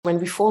When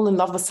we fall in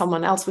love with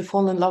someone else, we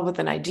fall in love with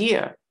an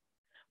idea.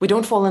 We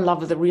don't fall in love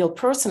with the real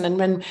person. And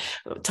when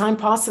time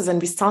passes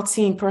and we start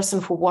seeing person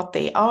for what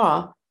they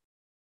are,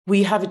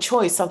 we have a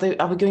choice. Are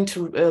we going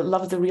to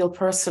love the real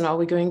person? Are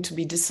we going to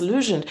be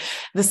disillusioned?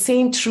 The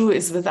same true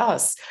is with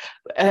us.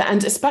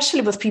 And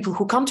especially with people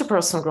who come to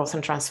personal growth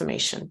and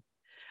transformation,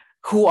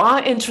 who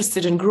are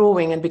interested in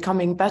growing and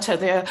becoming better.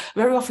 They're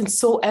very often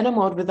so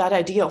enamored with that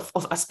idea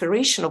of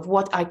aspiration, of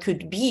what I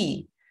could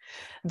be,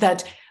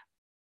 that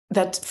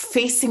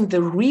facing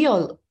the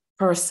real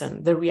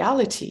person, the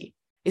reality,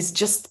 is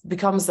just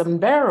becomes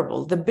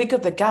unbearable. The bigger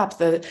the gap,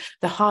 the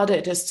harder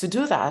it is to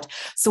do that.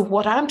 So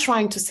what I'm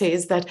trying to say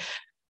is that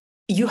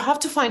you have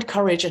to find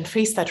courage and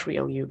face that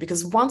real you,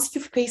 because once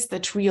you've faced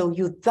that real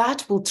you,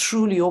 that will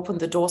truly open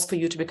the doors for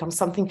you to become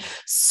something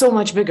so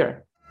much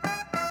bigger.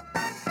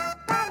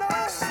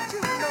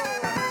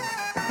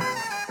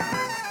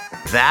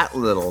 That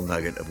little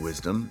nugget of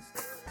wisdom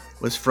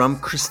was from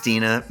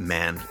Kristina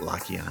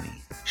Mänd-Lakhiani.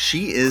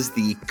 She is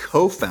the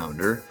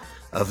co-founder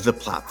of the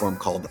platform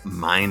called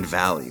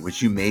Mindvalley,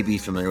 which you may be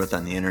familiar with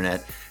on the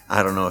internet.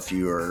 I don't know if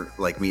you are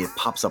like me, it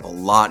pops up a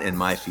lot in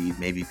my feed,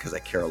 maybe because I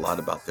care a lot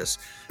about this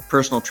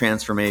personal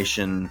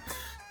transformation,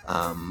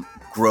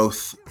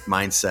 growth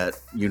mindset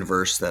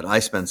universe that I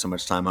spend so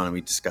much time on and we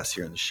discuss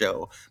here in the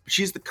show. But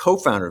she's the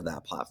co-founder of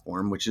that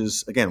platform, which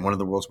is, again, one of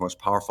the world's most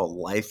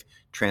powerful life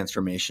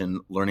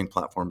transformation learning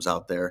platforms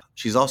out there.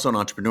 She's also an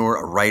entrepreneur,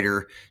 a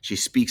writer. She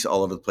speaks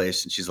all over the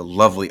place, and she's a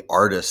lovely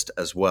artist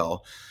as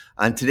well.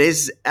 And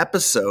today's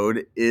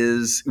episode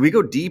is, we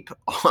go deep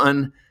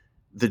on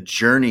the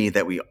journey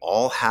that we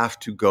all have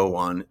to go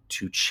on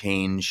to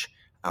change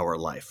our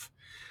life.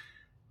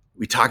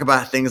 We talk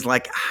about things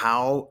like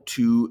how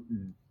to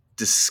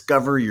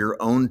discover your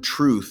own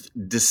truth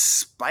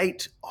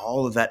despite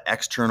all of that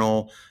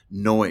external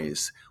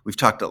noise. We've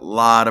talked a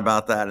lot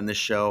about that in this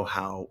show,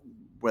 how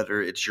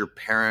whether it's your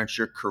parents,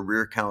 your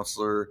career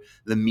counselor,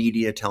 the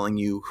media telling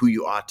you who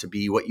you ought to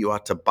be, what you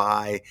ought to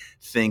buy,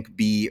 think,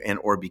 be, and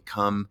or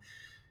become.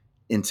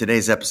 In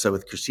today's episode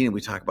with Kristina,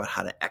 we talk about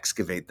how to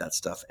excavate that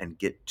stuff and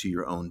get to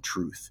your own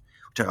truth.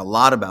 We talk a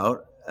lot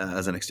about,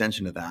 as an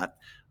extension of that,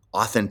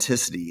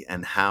 authenticity,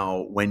 and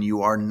how when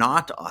you are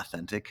not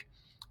authentic,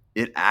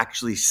 it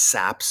actually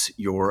saps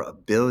your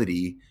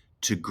ability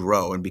to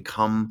grow and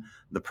become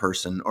the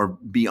person, or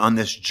be on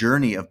this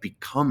journey of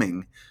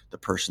becoming the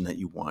person that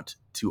you want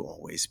to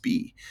always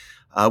be.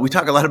 We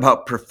talk a lot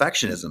about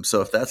perfectionism.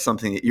 So if that's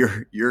something that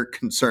you're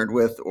concerned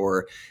with,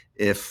 or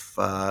if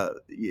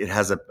it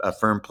has a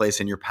firm place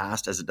in your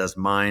past, as it does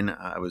mine,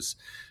 I was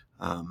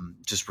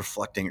just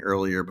reflecting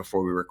earlier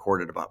before we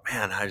recorded about,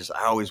 man, I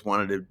always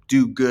wanted to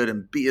do good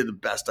and be the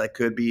best I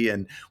could be.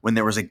 And when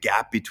there was a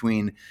gap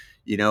between,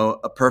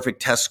 a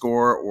perfect test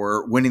score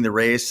or winning the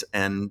race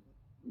and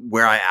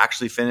where I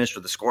actually finished, or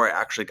the score I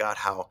actually got,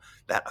 how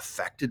that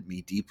affected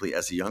me deeply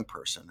as a young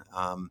person.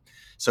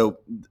 So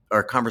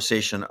our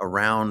conversation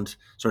around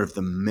sort of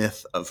the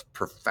myth of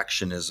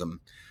perfectionism,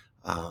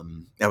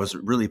 that was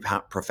a really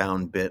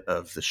profound bit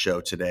of the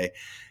show today.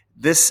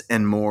 This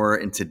and more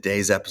in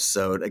today's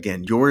episode.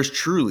 Again, yours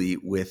truly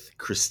with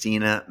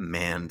Kristina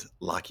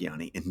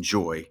Mänd-Lakhiani.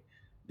 Enjoy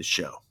the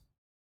show.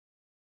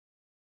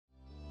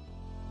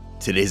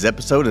 Today's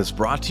episode is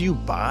brought to you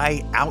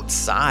by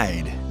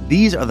Outside.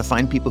 These are the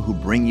fine people who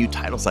bring you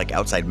titles like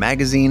Outside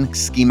Magazine,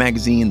 Ski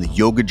Magazine, The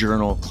Yoga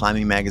Journal,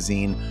 Climbing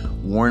Magazine,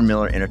 Warren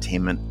Miller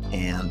Entertainment,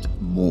 and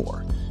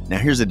more. Now,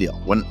 here's the deal.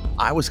 When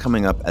I was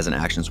coming up as an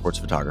action sports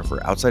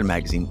photographer, Outside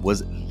Magazine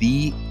was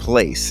the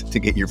place to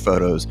get your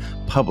photos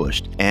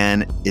published,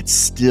 and it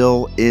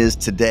still is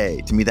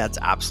today. To me, that's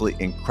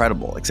absolutely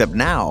incredible, except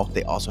now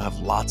they also have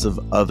lots of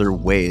other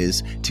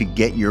ways to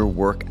get your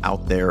work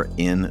out there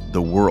in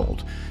the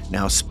world.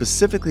 Now,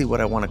 specifically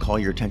what I want to call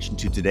your attention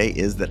to today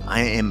is that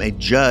I am a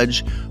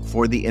judge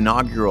for the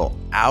inaugural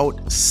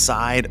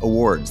Outside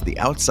Awards, the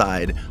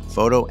Outside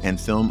Photo and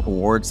Film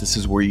Awards. This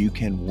is where you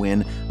can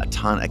win a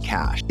ton of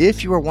cash.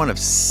 If you are one of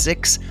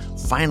 6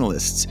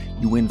 finalists,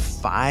 you win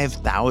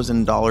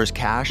 $5,000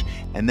 cash.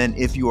 And then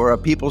if you are a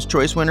People's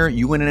Choice winner,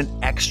 you win an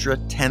extra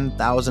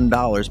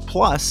 $10,000.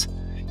 Plus,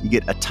 you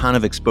get a ton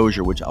of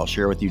exposure, which I'll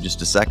share with you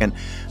just a second.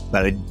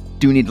 But I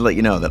do need to let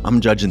you know that I'm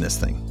judging this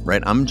thing,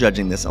 right? I'm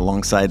judging this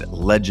alongside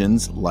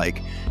legends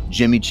like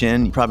Jimmy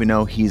Chin. You probably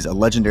know he's a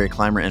legendary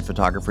climber and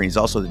photographer. He's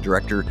also the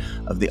director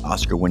of the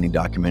Oscar-winning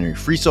documentary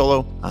Free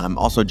Solo. I'm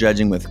also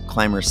judging with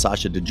climber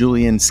Sasha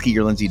DeJulian,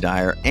 skier Lindsay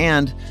Dyer,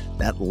 and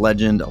that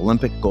legend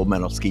Olympic gold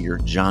medal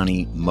skier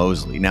Johnny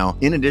Mosley. Now,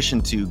 in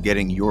addition to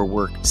getting your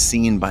work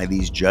seen by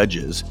these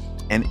judges,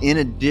 and in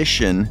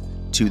addition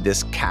to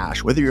this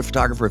cash, whether you're a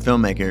photographer or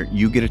filmmaker,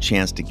 you get a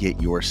chance to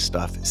get your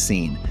stuff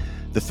seen.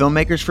 The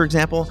filmmakers, for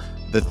example,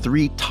 the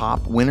 3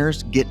 top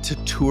winners get to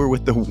tour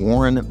with the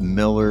Warren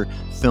Miller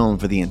film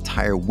for the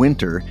entire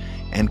winter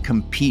and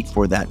compete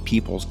for that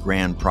People's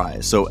Grand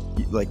Prize. So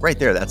like right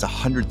there, that's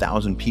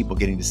 100,000 people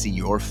getting to see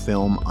your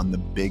film on the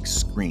big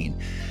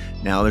screen.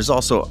 Now, there's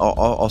also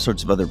all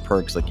sorts of other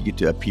perks, like you get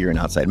to appear in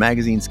Outside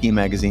Magazine, Ski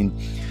Magazine.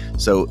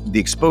 So the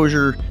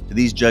exposure to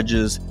these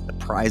judges, the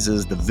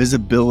prizes. The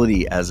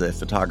visibility as a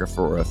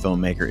photographer or a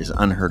filmmaker is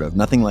unheard of.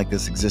 Nothing like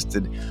this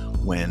existed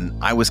when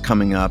I was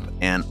coming up,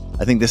 and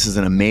I think this is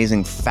an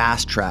amazing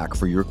fast track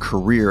for your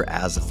career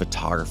as a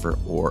photographer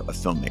or a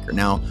filmmaker.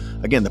 Now,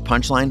 again, the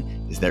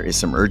punchline is there is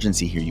some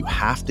urgency here. You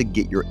have to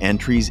get your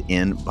entries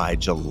in by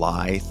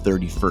July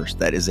 31st.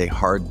 That is a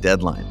hard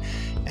deadline.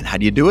 And how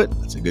do you do it?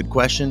 That's a good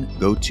question.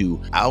 Go to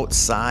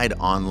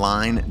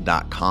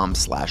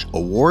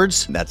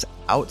outsideonline.com/awards. That's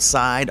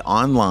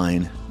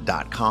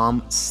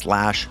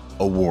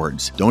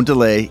outsideonline.com/awards. Don't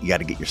delay. You got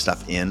to get your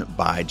stuff in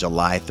by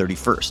July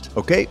 31st.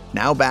 Okay,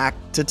 now back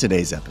to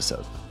today's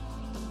episode.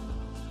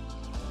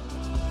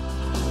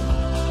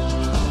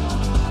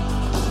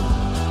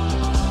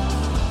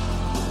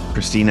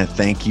 Kristina,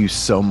 thank you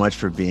so much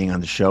for being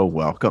on the show.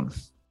 Welcome.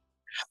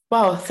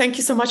 Wow, thank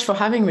you so much for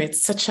having me.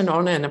 It's such an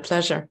honor and a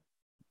pleasure.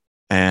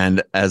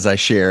 And as I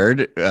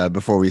shared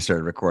before we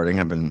started recording,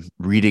 I've been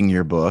reading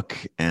your book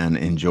and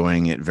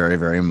enjoying it very,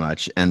 very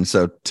much. And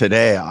so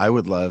today I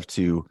would love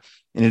to,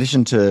 in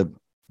addition to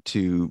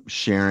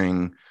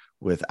sharing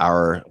with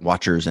our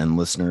watchers and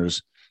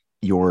listeners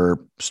your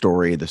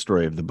story, the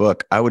story of the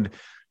book, I would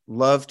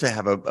love to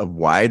have a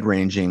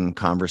wide-ranging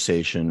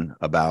conversation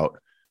about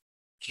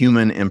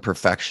human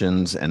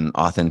imperfections and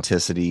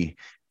authenticity.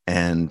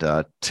 And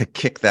to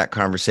kick that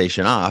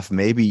conversation off,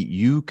 maybe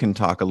you can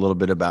talk a little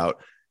bit about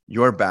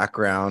your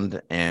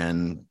background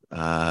and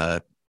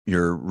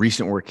your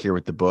recent work here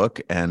with the book,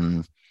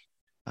 and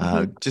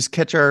just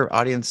catch our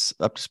audience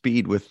up to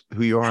speed with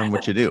who you are and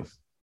what you do.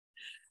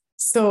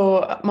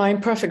 So my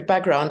imperfect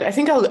background, I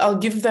think I'll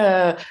give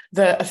the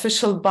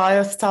official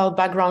bio style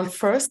background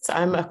first.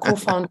 I'm a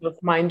co-founder of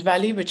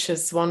Mindvalley, which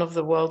is one of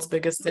the world's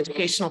biggest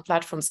educational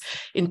platforms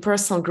in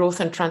personal growth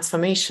and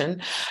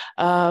transformation.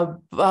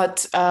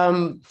 But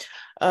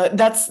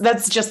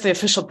that's just the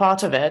official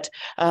part of it.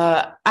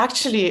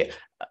 Actually,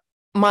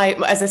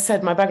 as I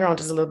said, my background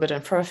is a little bit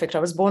imperfect. I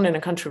was born in a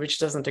country which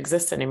doesn't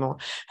exist anymore.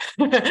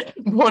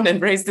 Born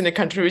and raised in a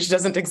country which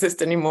doesn't exist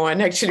anymore,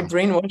 and actually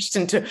brainwashed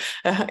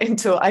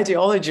into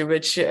ideology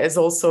which is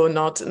also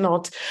not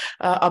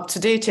up to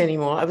date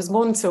anymore. I was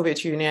born in the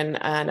Soviet Union,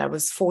 and I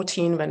was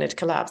 14 when it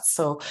collapsed.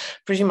 So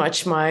pretty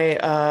much my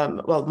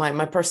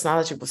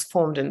personality was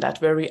formed in that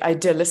very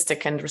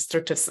idealistic and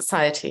restrictive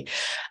society.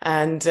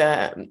 And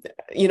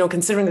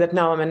considering that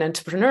now I'm an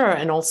entrepreneur,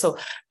 and also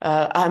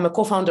I'm a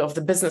co-founder of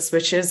the business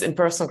which is in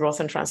personal growth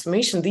and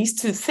transformation, these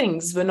two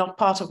things were not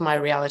part of my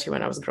reality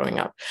when I was growing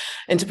up.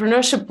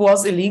 Entrepreneurship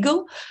was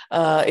illegal.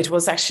 It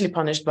was actually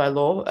punished by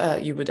law.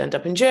 You would end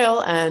up in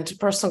jail, and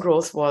personal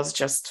growth was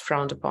just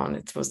frowned upon.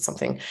 It was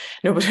something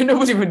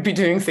nobody would be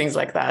doing things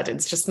like that.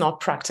 It's just not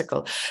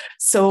practical.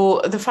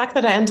 So the fact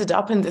that I ended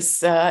up in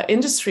this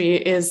industry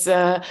is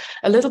a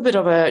little bit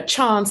of a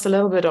chance, a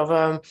little bit of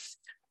a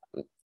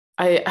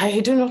I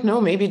do not know,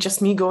 maybe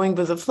just me going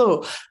with the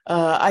flow.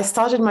 I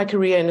started my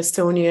career in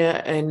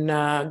Estonia in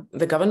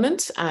the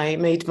government. I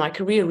made my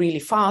career really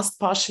fast,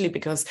 partially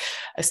because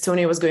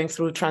Estonia was going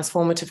through a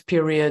transformative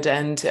period,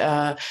 and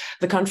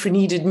the country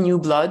needed new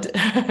blood.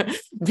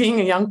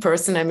 Being a young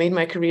person, I made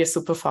my career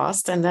super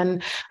fast. And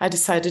then I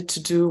decided to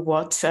do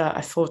what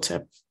I thought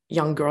a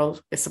young girl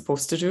is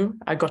supposed to do.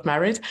 I got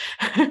married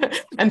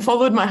and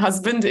followed my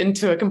husband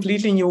into a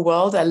completely new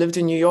world. I lived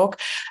in New York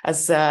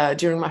as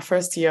during my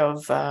first year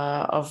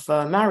of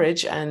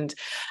marriage, and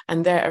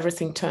there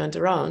everything turned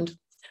around.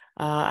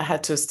 I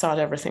had to start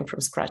everything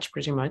from scratch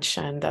pretty much,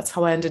 and that's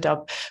how I ended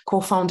up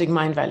co-founding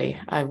Mindvalley.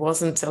 I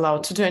wasn't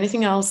allowed to do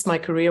anything else. My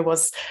career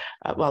was,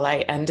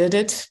 I ended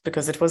it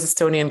because it was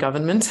Estonian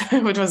government,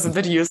 which was a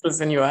bit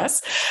useless in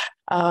US.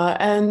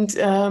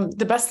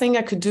 The best thing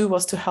I could do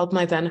was to help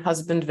my then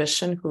husband,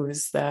 Vishen, who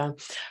is the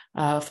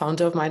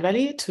founder of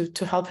Mindvalley,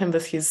 to help him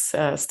with his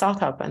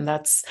startup. And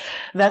that's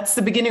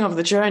the beginning of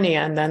the journey.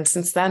 And then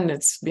since then,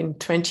 it's been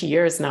 20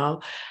 years now.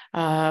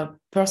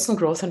 Personal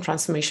growth and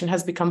transformation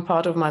has become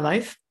part of my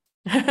life.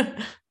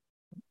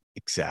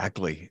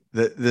 Exactly.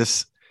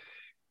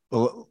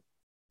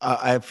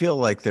 I feel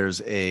like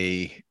there's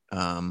a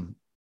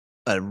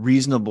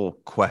reasonable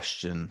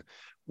question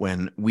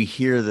when we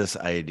hear this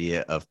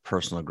idea of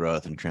personal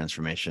growth and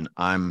transformation.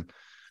 I'm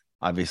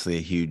obviously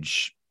a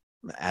huge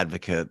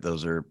advocate.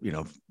 Those are,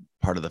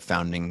 part of the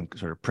founding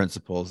sort of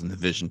principles and the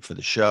vision for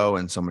the show,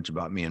 and so much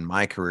about me and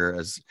my career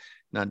as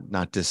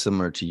not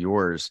dissimilar to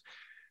yours.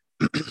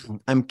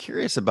 I'm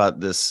curious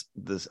about this.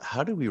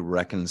 How do we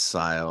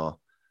reconcile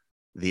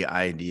the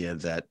idea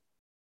that,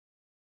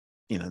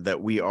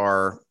 that we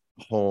are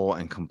whole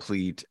and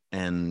complete,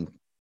 and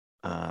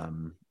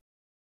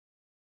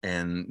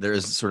there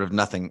is sort of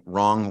nothing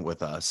wrong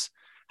with us?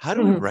 How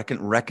do we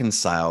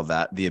reconcile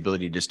that, the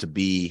ability just to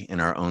be in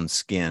our own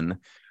skin,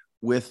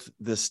 with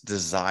this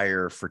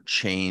desire for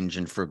change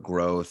and for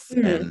growth?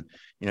 And,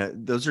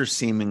 those are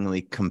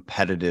seemingly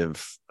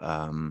competitive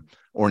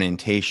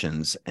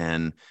orientations.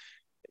 And,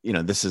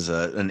 this is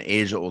an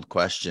age-old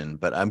question,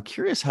 but I'm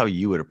curious how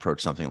you would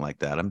approach something like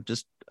that.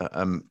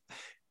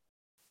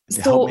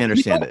 Help me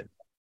understand it.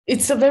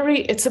 It's a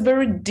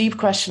very deep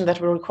question that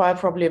will require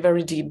probably a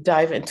very deep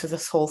dive into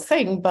this whole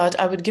thing, but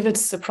I would give it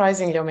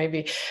surprisingly or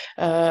maybe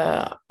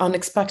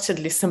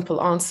unexpectedly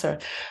simple answer.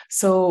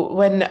 So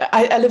when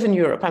I live in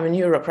Europe, I'm in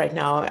Europe right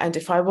now, and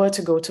if I were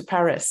to go to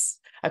Paris,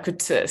 I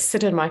could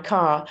sit in my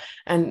car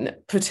and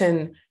put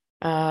in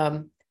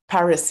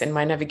Paris in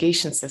my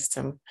navigation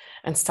system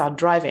and start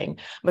driving,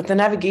 but the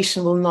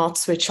navigation will not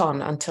switch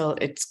on until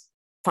it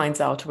finds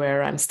out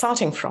where I'm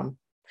starting from.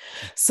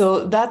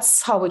 So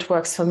that's how it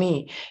works for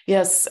me.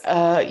 Yes,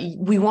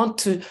 we want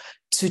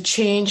to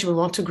change, we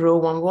want to grow,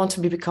 we want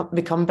to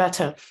become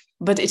better,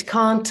 but it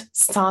can't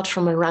start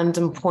from a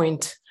random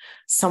point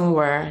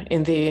somewhere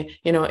in the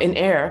in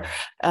air.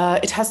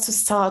 It has to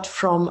start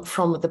from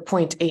the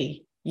point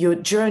A. Your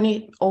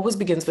journey always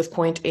begins with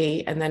point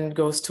A and then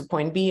goes to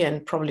point B,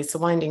 and probably it's a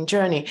winding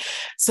journey.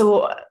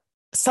 So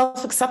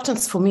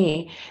self-acceptance for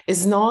me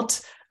is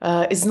not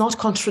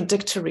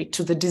contradictory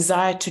to the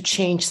desire to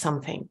change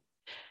something.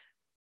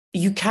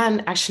 You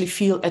can actually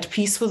feel at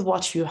peace with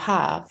what you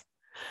have,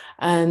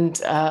 and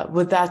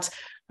with that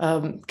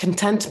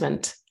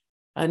contentment,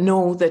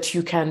 know that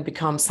you can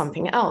become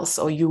something else,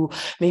 or you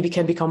maybe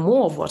can become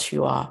more of what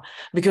you are.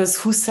 Because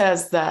who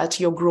says that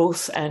your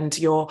growth and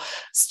your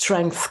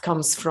strength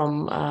comes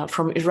from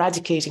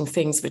eradicating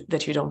things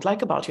that you don't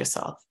like about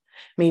yourself?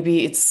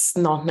 Maybe it's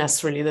not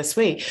necessarily this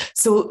way.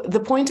 So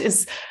the point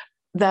is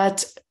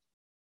that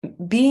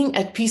being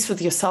at peace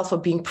with yourself or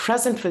being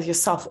present with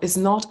yourself is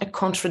not a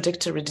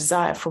contradictory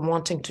desire from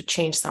wanting to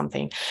change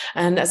something.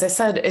 And as I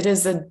said, it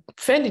is a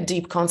fairly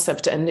deep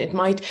concept, and it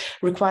might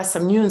require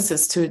some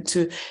nuances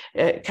to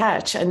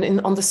catch.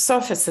 And on the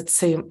surface, it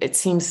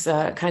seems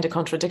kind of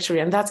contradictory.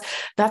 And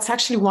that's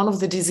actually one of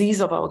the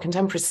diseases of our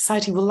contemporary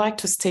society. We like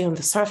to stay on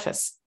the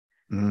surface.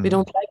 We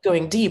don't like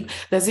going deep.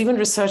 There's even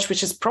research,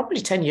 which is probably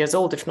 10 years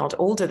old, if not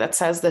older, that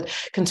says that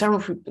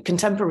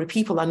contemporary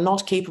people are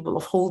not capable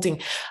of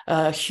holding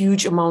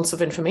huge amounts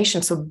of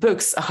information. So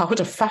books are out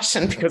of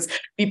fashion because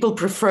people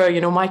prefer,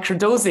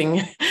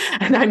 microdosing.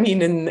 And I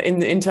mean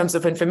in terms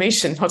of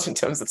information, not in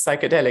terms of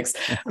psychedelics.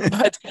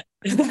 But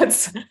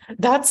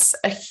that's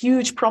a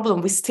huge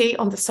problem. We stay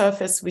on the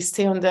surface, we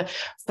stay on the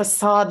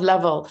facade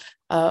level,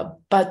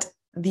 but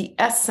the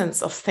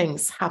essence of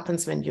things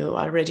happens when you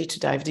are ready to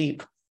dive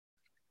deep.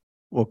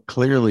 Well,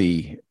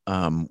 clearly,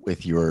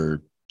 with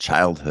your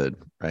childhood,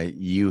 right,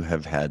 you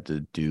have had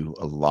to do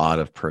a lot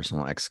of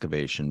personal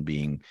excavation,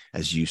 being,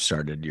 as you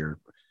started you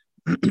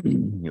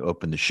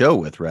opened the show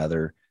with,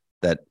 rather,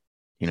 that,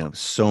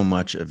 so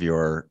much of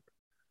your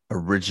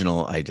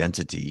original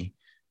identity,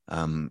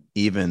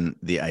 even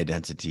the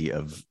identity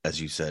of, as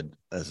you said,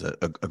 as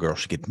a girl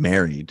should get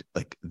married,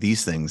 like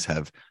these things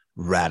have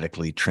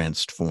radically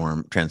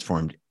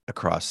transformed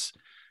across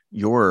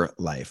your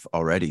life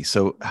already.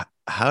 So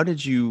how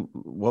did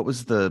what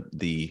was the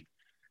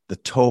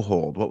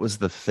toehold? What was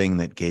the thing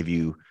that gave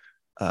you,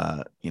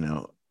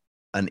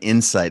 an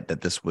insight that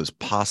this was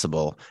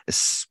possible,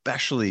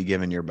 especially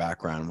given your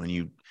background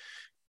when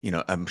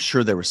I'm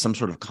sure there was some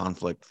sort of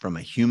conflict from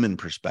a human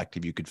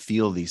perspective. You could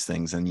feel these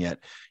things. And yet,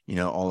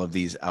 all of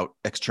these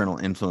external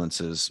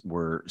influences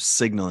were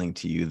signaling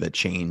to you that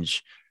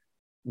change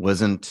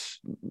wasn't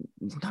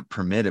not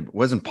permitted,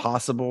 wasn't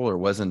possible, or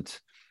wasn't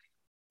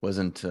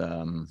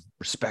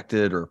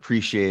respected or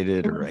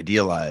appreciated or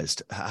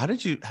idealized. How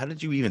did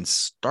you even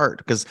start?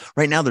 Because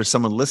right now there's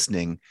someone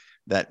listening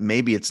that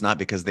maybe it's not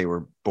because they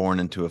were born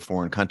into a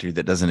foreign country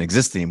that doesn't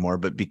exist anymore,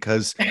 but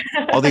because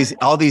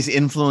all these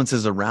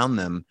influences around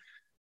them,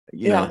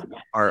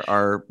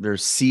 are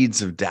there's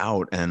seeds of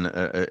doubt, and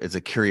it's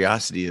a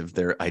curiosity of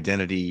their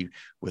identity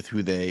with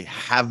who they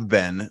have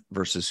been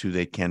versus who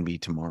they can be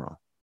tomorrow.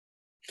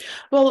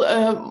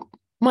 Well,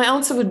 my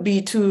answer would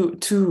be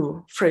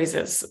two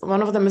phrases.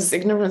 One of them is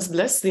ignorance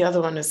bliss. The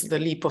other one is the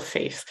leap of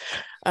faith.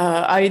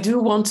 I do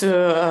want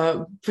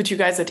to put you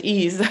guys at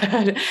ease,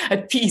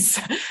 at peace.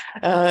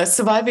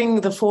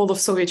 Surviving the fall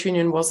of Soviet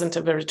Union wasn't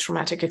a very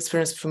traumatic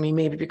experience for me,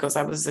 maybe because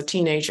I was a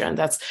teenager, and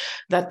that's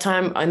that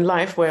time in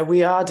life where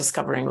we are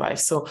discovering life.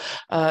 So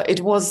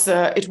it was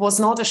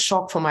not a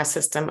shock for my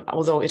system,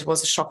 although it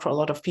was a shock for a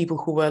lot of people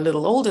who were a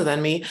little older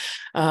than me,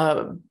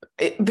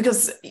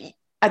 because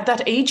at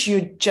that age,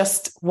 you're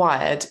just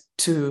wired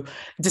to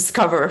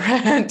discover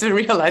and to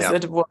realize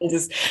that the world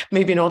is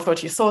maybe not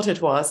what you thought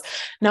it was.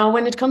 Now,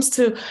 when it comes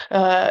to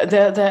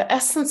the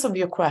essence of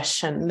your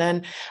question,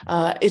 then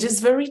it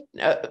is very...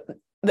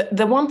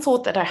 the one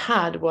thought that I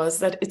had was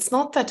that it's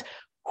not that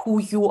who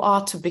you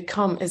are to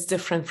become is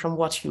different from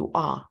what you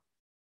are.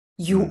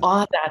 You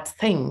are that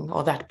thing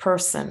or that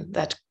person,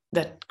 that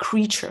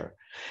creature.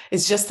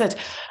 It's just that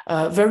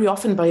very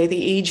often by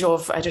the age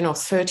of,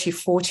 30,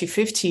 40,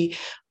 50,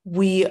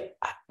 we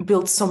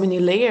build so many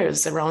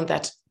layers around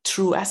that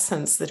true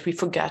essence that we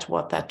forget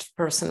what that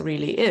person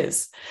really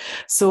is.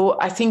 So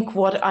I think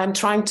what I'm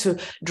trying to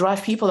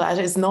drive people at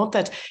is not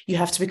that you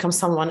have to become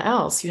someone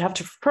else. You have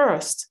to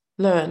first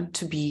learn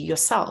to be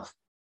yourself.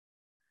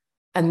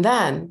 And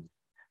then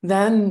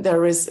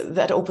there is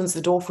that opens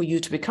the door for you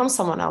to become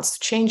someone else, to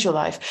change your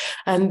life.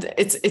 And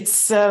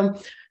it's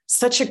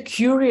such a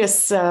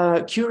curious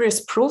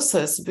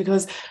process,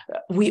 because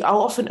we are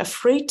often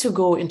afraid to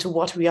go into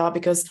what we are,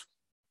 because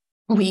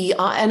we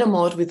are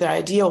enamored with the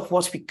idea of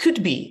what we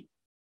could be.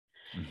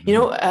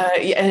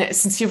 And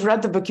since you've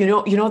read the book, you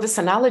know this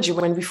analogy: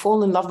 when we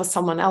fall in love with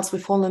someone else, we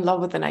fall in love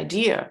with an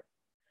idea.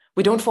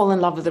 We don't fall in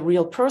love with the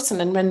real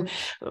person. And when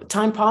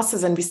time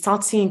passes and we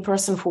start seeing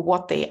person for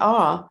what they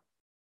are,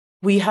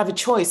 we have a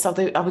choice. Are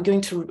we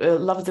going to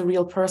love the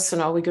real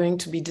person? Are we going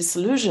to be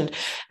disillusioned?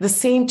 The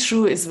same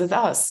true is with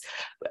us.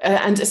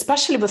 And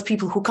especially with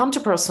people who come to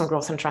personal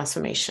growth and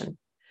transformation,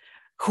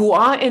 who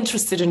are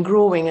interested in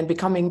growing and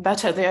becoming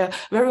better. They're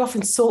very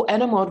often so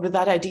enamored with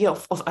that idea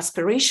of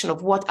aspiration,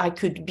 of what I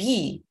could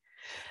be,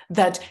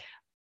 that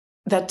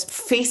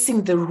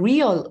facing the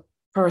real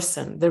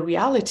person, the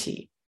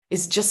reality,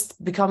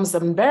 becomes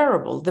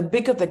unbearable. The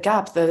bigger the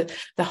gap, the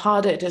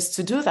harder it is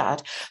to do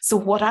that. So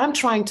what I'm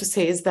trying to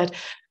say is that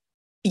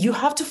you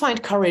have to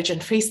find courage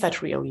and face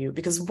that real you,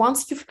 because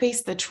once you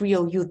face that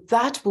real you,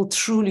 that will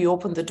truly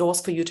open the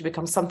doors for you to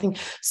become something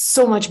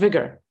so much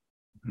bigger.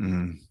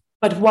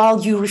 But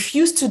while you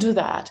refuse to do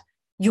that,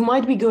 you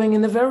might be going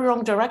in the very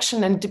wrong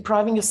direction and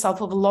depriving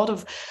yourself of a lot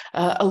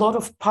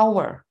of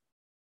power.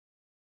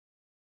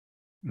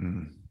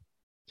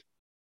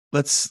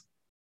 Let's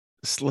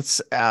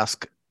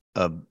ask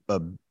a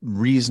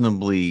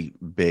reasonably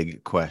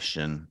big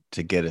question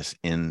to get us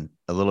in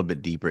a little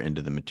bit deeper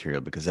into the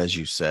material, because as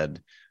you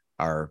said,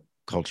 our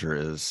culture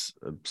is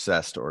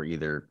obsessed, or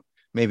either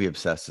maybe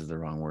obsessed is the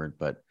wrong word,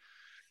 but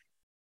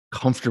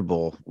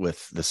comfortable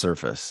with the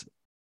surface.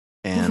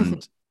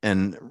 And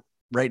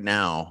right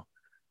now,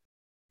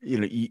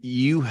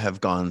 you have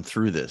gone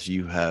through this.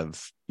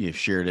 You've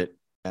shared it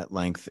at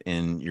length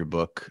in your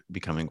book,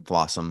 Becoming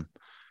Flawesome,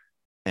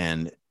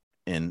 and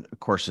in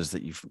courses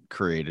that you've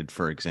created,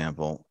 for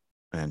example,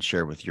 and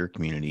share with your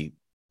community.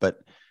 But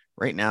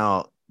right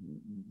now,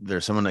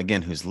 there's someone,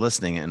 again, who's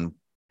listening,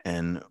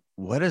 and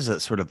what is a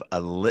sort of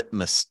a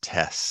litmus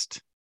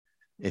test,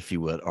 if you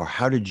would, or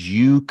how did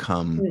you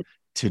come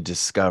to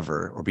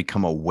discover or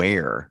become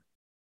aware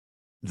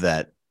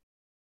that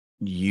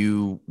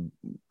you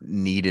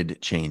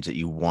needed change, that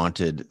you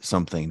wanted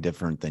something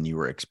different than you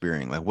were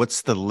experiencing? Like,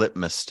 what's the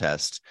litmus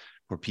test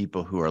for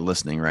people who are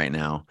listening right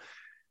now?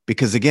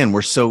 Because again,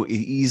 we're so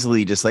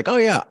easily just like, oh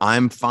yeah,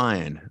 I'm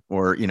fine.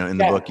 Or, in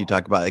the book you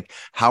talk about, like,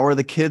 how are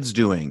the kids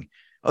doing?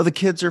 Oh, the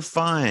kids are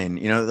fine.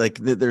 Like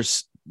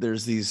there's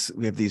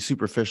we have these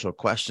superficial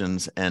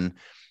questions, and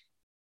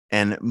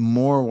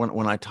more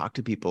when I talk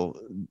to people,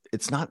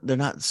 they're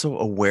not so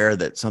aware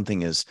that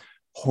something is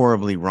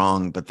horribly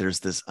wrong, but there's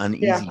this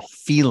uneasy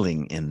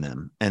feeling in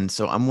them. And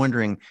so I'm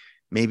wondering,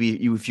 maybe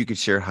if you could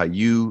share how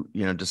you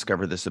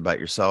discover this about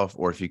yourself,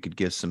 or if you could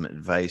give some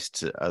advice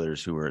to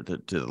others who are to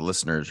the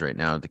listeners right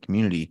now, the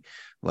community,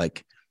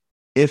 like,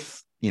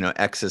 if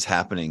X is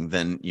happening,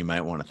 then you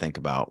might want to think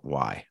about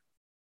why.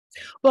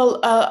 Well,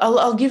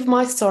 I'll give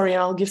my story,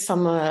 and I'll give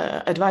some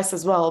advice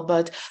as well.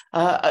 But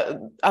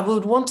I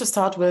would want to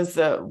start with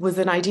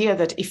an idea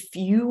that if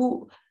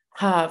you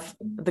have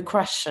the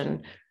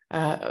question,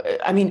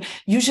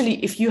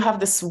 usually if you have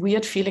this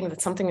weird feeling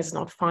that something is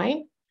not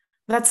fine,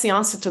 that's the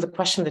answer to the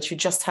question that you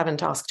just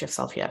haven't asked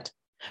yourself yet.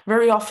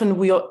 Very often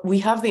we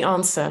have the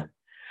answer,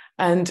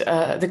 and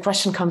the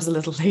question comes a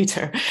little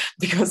later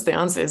because the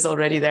answer is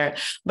already there.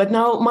 But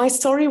now my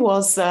story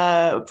was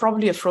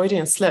probably a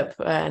Freudian slip,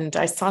 and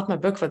I start my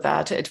book with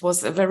that. It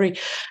was a very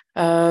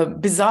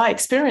bizarre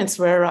experience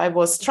where I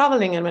was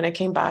traveling, and when I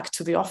came back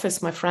to the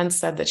office, my friend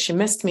said that she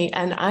missed me,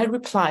 and I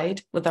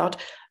replied without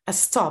a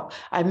stop,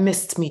 I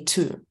missed me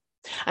too.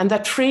 And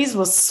that phrase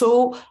was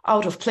so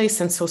out of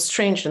place and so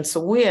strange and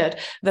so weird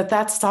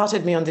that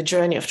started me on the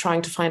journey of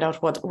trying to find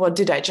out what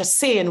did I just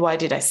say and why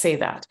did I say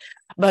that.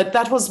 But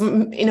that was,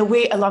 in a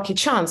way, a lucky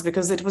chance,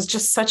 because it was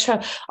just such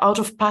a out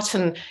of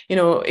pattern,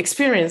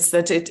 experience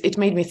that it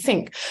made me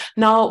think.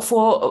 Now,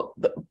 for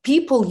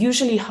people,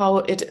 usually how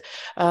it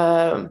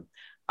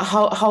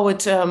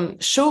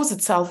shows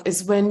itself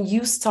is when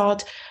you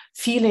start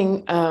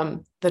feeling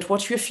that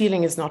what you're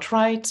feeling is not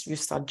right. You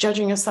start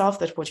judging yourself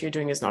that what you're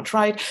doing is not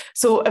right.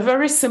 So a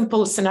very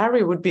simple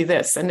scenario would be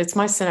this, and it's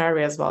my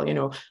scenario as well,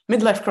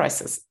 midlife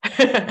crisis.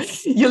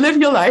 You live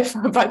your life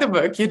by the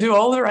book, you do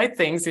all the right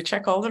things, you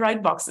check all the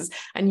right boxes,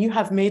 and you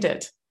have made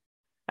it.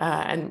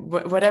 And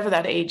whatever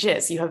that age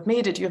is, you have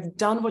made it, you have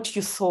done what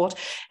you thought.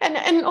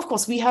 And of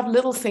course, we have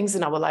little things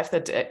in our life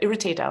that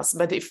irritate us.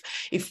 But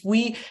if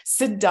we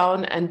sit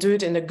down and do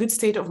it in a good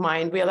state of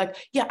mind, we are like,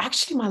 yeah,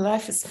 actually, my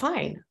life is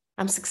fine.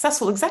 I'm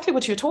successful. Exactly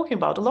what you're talking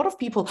about. A lot of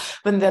people,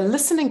 when they're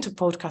listening to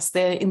podcasts,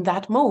 they're in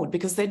that mode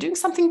because they're doing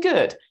something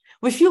good.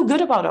 We feel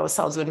good about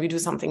ourselves when we do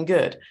something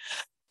good.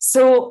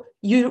 So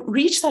you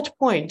reach that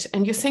point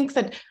and you think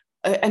that,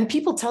 and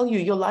people tell you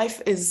your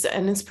life is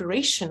an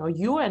inspiration or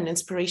you are an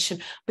inspiration,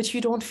 but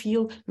you don't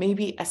feel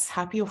maybe as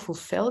happy or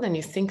fulfilled, and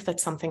you think that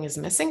something is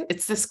missing.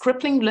 It's this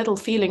crippling little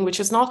feeling, which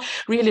is not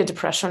really a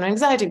depression or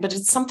anxiety, but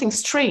it's something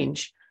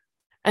strange.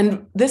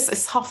 And this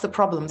is half the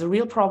problem. The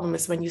real problem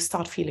is when you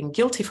start feeling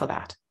guilty for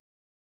that.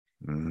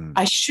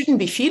 I shouldn't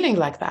be feeling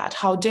like that.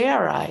 How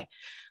dare I?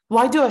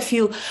 Why do I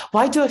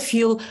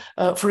feel,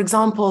 for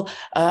example,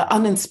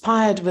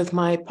 uninspired with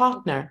my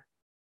partner?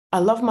 I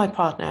love my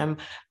partner.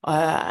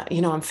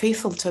 I'm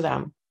faithful to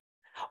them.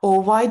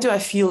 Or why do I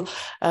feel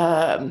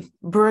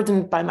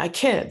burdened by my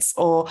kids,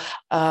 or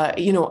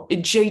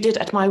jaded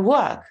at my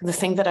work, the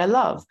thing that I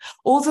love?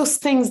 All those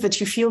things that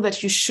you feel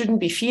that you shouldn't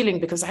be feeling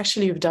because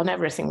actually you've done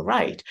everything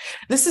right.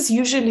 This is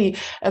usually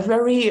a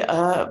very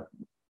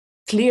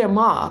clear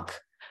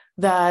mark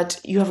that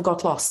you have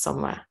got lost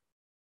somewhere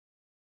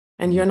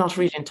and you're not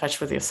really in touch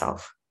with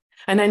yourself.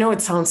 And I know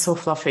it sounds so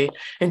fluffy,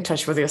 in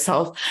touch with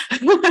yourself,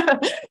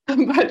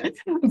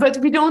 but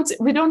we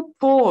don't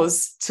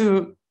pause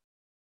to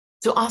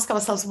ask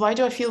ourselves, why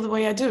do I feel the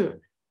way I do?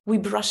 We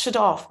brush it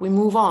off, we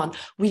move on,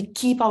 we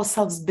keep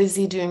ourselves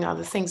busy doing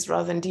other things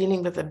rather than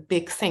dealing with the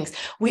big things.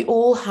 We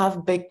all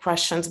have big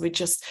questions.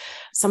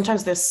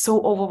 Sometimes they're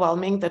so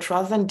overwhelming that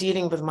rather than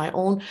dealing with my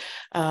own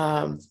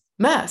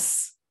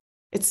mess,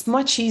 it's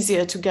much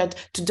easier to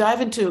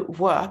dive into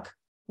work,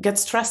 get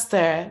stressed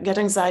there, get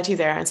anxiety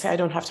there, and say, I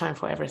don't have time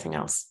for everything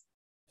else.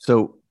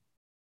 So,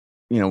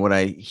 what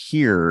I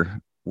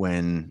hear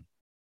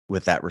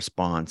with that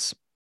response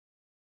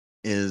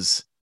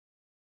is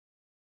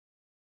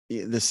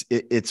this,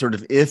 it's sort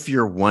of, if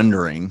you're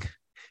wondering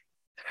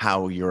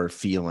how you're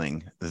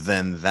feeling,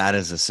 then that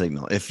is a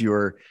signal. If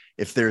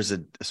there's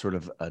a sort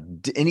of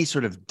any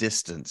sort of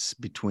distance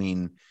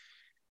between,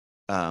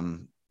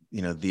 the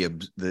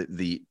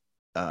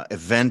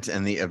event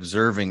and the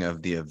observing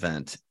of the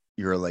event,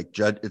 you're like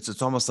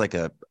it's almost like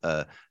a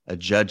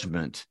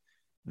judgment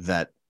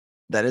that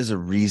is a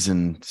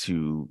reason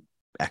to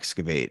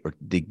excavate or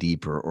dig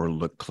deeper or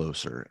look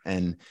closer.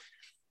 And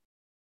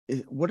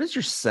what is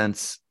your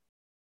sense,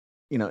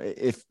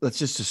 if let's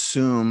just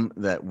assume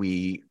that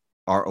we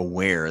are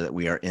aware that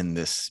we are in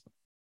this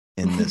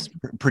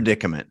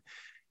predicament,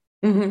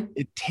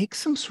 it takes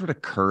some sort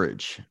of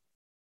courage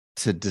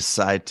to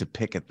decide to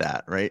pick at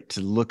that, right?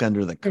 To look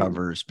under the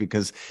covers,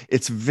 because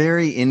it's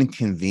very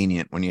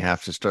inconvenient when you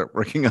have to start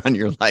working on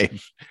your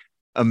life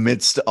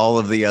amidst all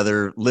of the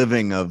other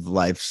living of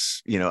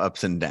life's,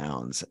 ups and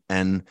downs.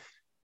 And,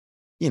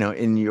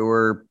 in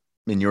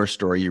your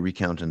story, you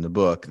recount in the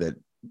book that,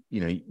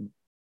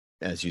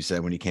 as you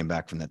said, when you came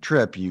back from that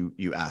trip,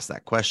 you asked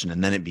that question,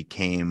 and then it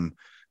became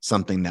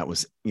something that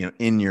was,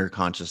 in your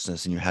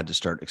consciousness, and you had to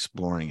start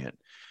exploring it.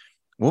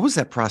 What was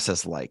that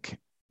process like?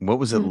 What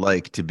was it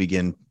like to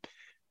begin,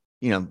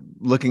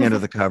 looking under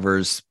the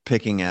covers,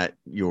 picking at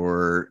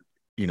your,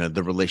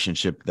 the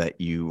relationship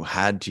that you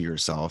had to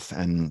yourself,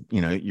 and,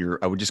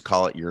 I would just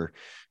call it your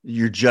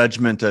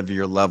judgment of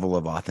your level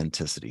of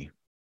authenticity?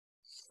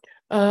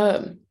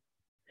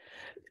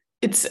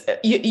 It's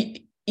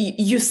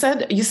you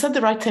said the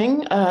right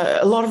thing,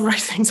 a lot of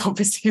right things,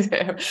 obviously.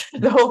 There,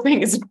 the whole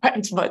thing is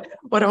right, but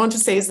what I want to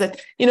say is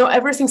that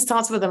everything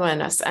starts with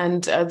awareness,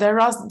 and there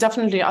are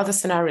definitely other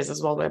scenarios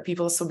as well where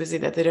people are so busy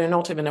that they're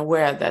not even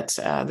aware that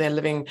they're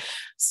living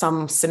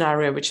some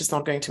scenario which is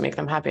not going to make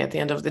them happy at the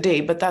end of the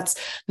day. But that's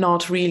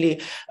not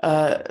really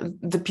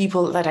the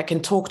people that I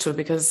can talk to,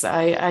 because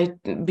I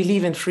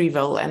believe in free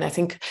will, and I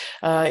think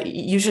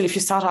usually if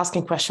you start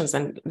asking questions,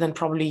 then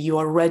probably you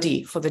are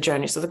ready for the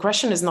journey. So the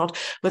question is not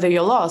whether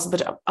you're lost,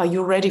 but are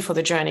you ready for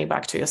the journey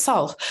back to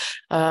yourself?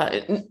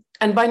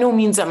 And by no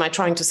means am I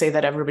trying to say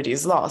that everybody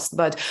is lost,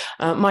 but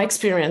my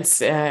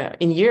experience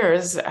in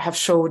years have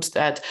showed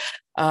that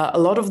a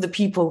lot of the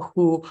people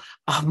who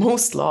are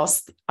most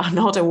lost are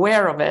not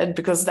aware of it,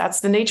 because that's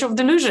the nature of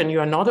delusion.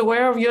 You are not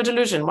aware of your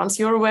delusion. Once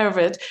you're aware of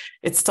it,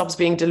 it stops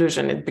being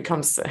delusion. It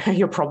becomes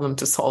your problem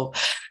to solve.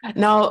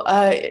 Now,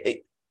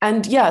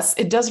 and yes,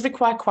 it does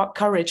require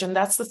courage. And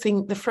that's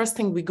the first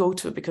thing we go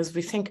to, because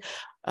we think,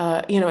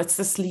 it's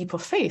this leap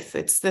of faith.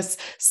 It's this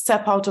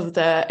step out of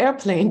the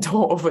airplane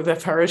door with a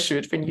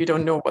parachute when you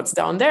don't know what's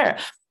down there.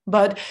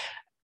 But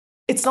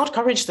it's not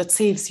courage that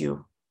saves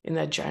you in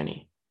that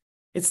journey.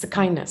 It's the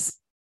kindness.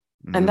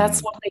 And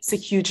that's what makes a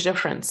huge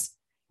difference.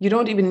 You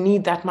don't even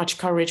need that much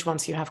courage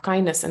once you have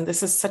kindness. And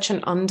this is such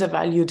an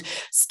undervalued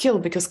skill,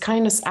 because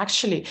kindness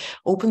actually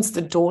opens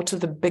the door to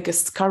the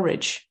biggest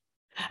courage.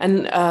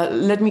 And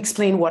let me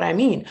explain what I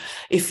mean.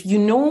 If you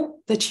know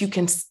that you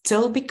can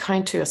still be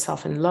kind to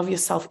yourself and love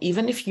yourself,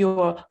 even if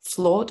you're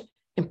flawed,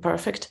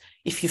 imperfect,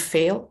 if you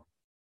fail,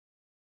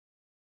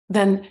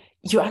 then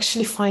you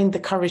actually find the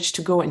courage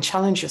to go and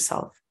challenge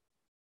yourself.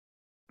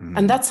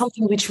 And that's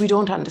something which we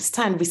don't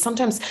understand. We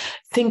sometimes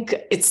think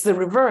it's the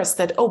reverse,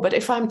 that, but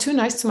if I'm too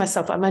nice to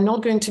myself, am I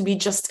not going to be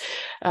just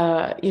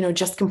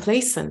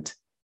complacent?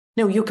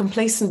 No, you're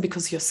complacent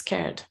because you're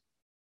scared.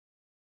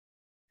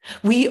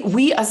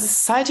 We as a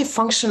society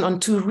function on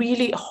two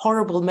really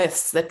horrible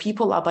myths, that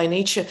people are by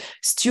nature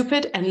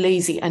stupid and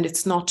lazy, and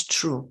it's not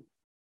true.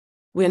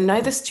 We're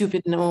neither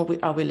stupid nor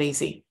are we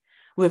lazy.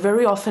 We're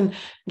very often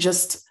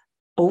just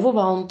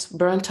overwhelmed,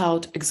 burnt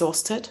out,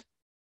 exhausted,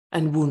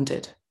 and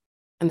wounded.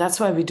 And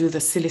that's why we do the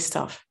silly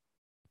stuff.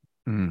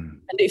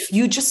 And if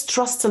you just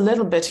trust a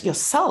little bit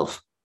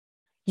yourself,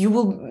 You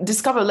will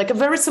discover, like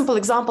a very simple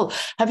example.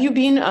 Have you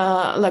been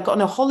like on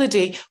a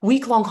holiday,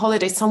 week-long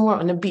holiday somewhere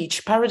on a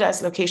beach, paradise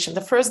location?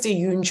 The first day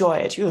you enjoy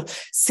it, you're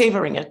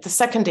savoring it. The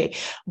second day,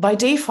 by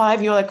day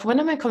 5, you're like, when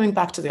am I coming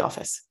back to the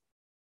office?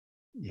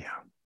 Yeah.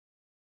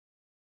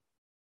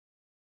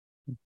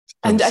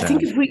 And I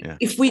think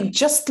if we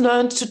just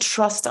learn to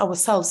trust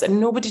ourselves,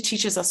 and nobody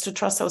teaches us to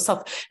trust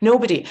ourselves,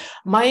 nobody,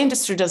 my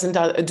industry doesn't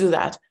do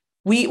that.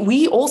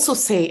 We also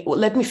say, well,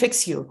 let me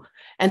fix you.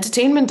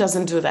 Entertainment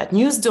doesn't do that.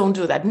 News don't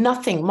do that.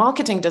 Nothing.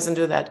 Marketing doesn't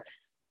do that.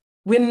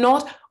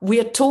 We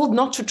are told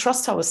not to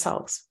trust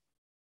ourselves.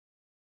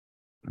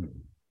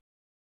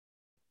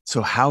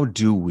 So how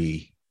do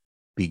we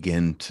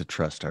begin to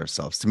trust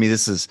ourselves? To me,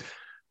 this is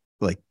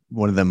like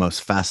one of the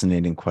most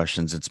fascinating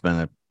questions. It's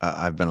been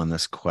I've been on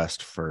this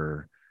quest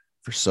for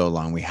so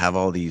long. We have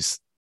all this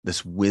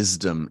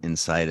wisdom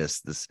inside us,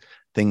 this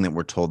thing that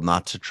we're told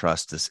not to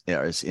trust, this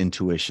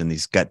intuition,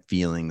 these gut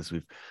feelings.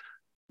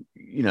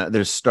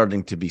 There's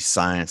starting to be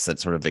science that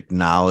sort of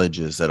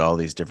acknowledges that all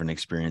these different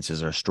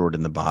experiences are stored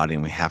in the body,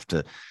 and we have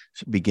to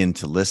begin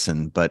to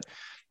listen. But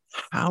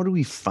how do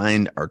we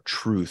find our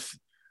truth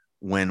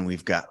when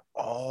we've got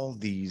all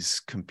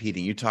these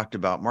competing? You talked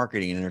about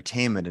marketing and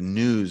entertainment and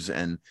news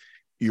and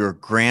your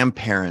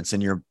grandparents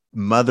and your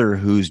mother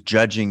who's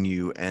judging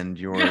you and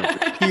your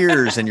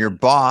peers and your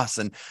boss.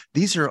 And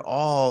these are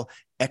all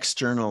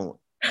external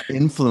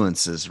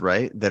influences,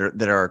 right?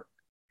 That are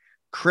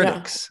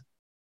critics. Yeah.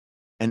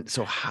 And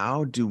so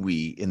how do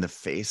we, in the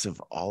face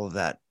of all of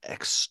that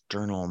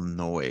external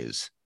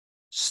noise,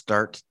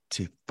 start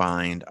to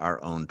find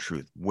our own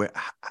truth?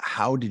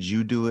 How did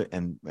you do it?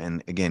 And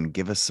again,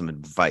 give us some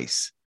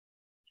advice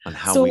on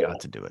how we ought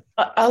to do it.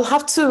 I'll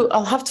have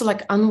to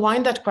like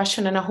unwind that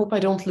question, and I hope I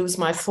don't lose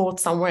my thought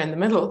somewhere in the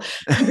middle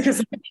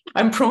because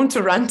I'm prone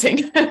to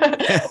ranting.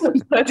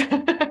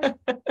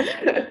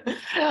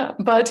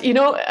 but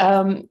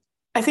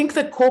I think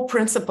the core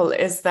principle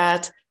is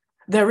that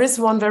there is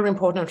one very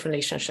important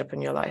relationship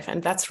in your life,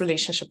 and that's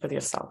relationship with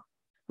yourself.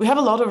 We have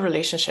a lot of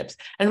relationships,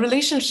 and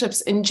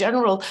relationships in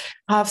general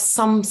have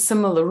some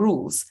similar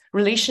rules.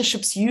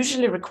 Relationships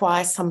usually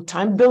require some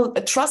time.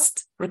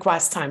 Trust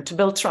requires time to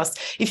build trust.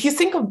 If you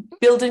think of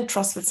building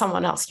trust with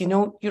someone else,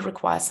 you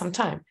require some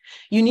time.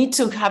 You need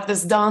to have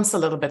this dance a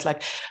little bit,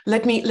 like,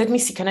 let me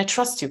see, can I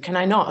trust you? Can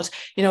I not?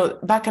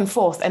 Back and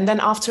forth. And then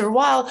after a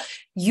while,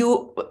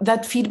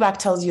 that feedback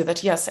tells you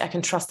that, yes, I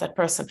can trust that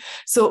person.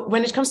 So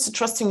when it comes to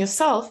trusting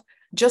yourself,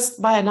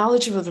 just by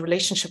analogy with the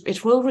relationship,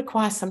 it will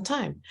require some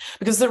time,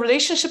 because the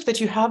relationship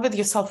that you have with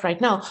yourself right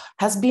now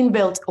has been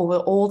built over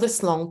all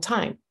this long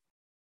time.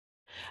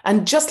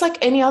 And just like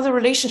any other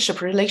relationship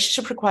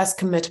requires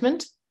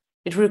commitment.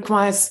 It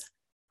requires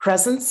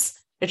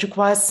presence. It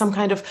requires some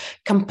kind of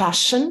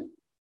compassion,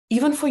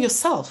 even for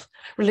yourself.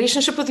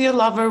 Relationship with your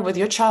lover, with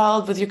your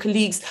child, with your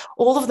colleagues,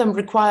 all of them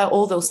require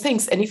all those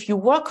things. And if you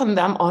work on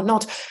them or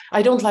not,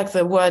 I don't like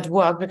the word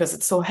work because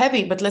it's so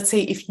heavy, but let's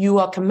say if you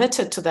are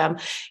committed to them,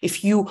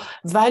 if you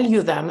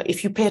value them,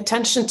 if you pay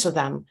attention to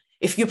them,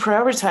 if you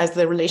prioritize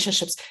the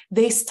relationships,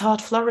 they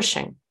start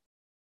flourishing.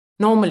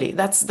 Normally,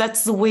 that's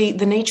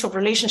the nature of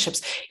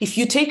relationships. If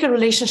you take a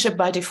relationship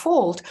by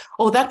default,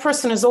 that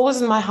person is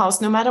always in my house,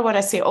 no matter what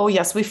I say, oh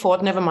yes, we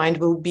fought, never mind,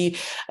 we'll be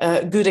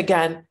good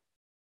again,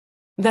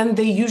 then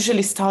they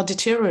usually start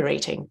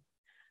deteriorating.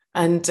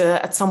 And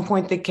at some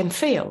point they can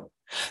fail.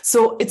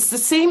 So it's the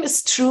same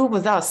is true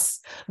with us.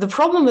 The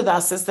problem with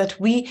us is that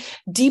we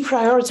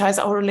deprioritize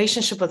our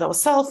relationship with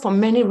ourselves for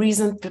many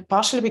reasons,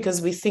 partially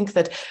because we think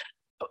that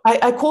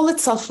I call it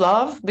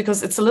self-love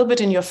because it's a little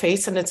bit in your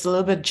face and it's a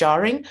little bit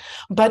jarring.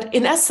 But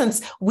in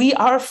essence, we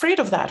are afraid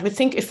of that. We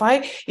think if I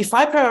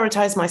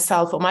prioritize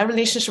myself or my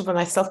relationship with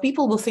myself,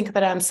 people will think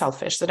that I'm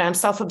selfish, that I'm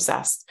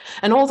self-obsessed,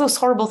 and all those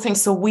horrible things.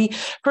 So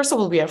first of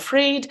all, we're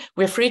afraid.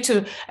 We're afraid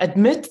to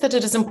admit that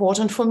it is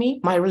important for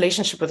me. My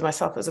relationship with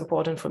myself is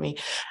important for me.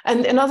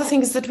 And another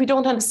thing is that we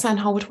don't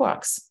understand how it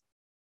works.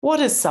 What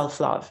is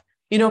self-love?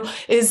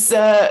 Is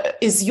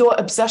your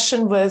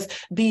obsession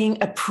with being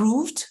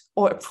approved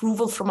or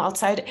approval from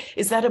outside,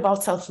 is that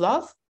about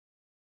self-love?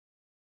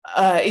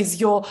 Is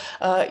your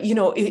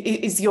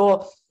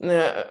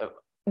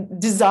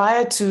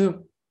desire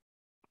to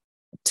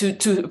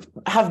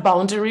have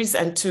boundaries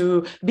and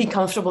to be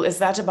comfortable, is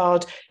that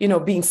about,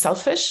 being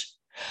selfish?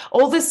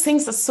 All these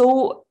things are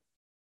so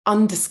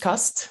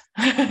undiscussed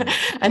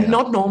and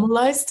not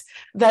normalized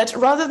that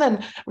rather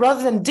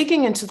than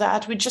digging into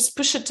that, we just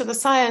push it to the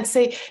side and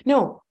say,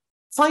 no,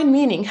 find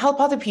meaning,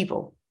 help other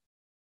people.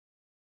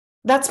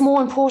 That's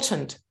more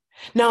important.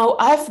 Now,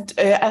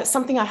 I've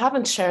something I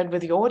haven't shared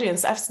with the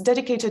audience. I've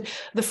dedicated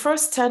the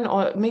first 10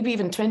 or maybe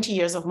even 20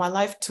 years of my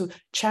life to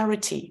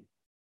charity.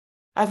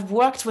 I've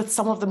worked with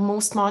some of the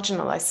most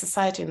marginalized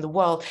society in the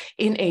world,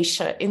 in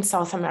Asia, in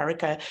South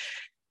America.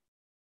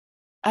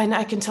 And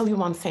I can tell you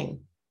one thing.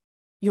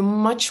 You're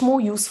much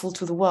more useful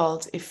to the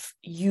world if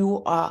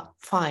you are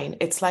fine.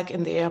 It's like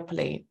in the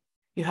airplane.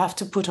 You have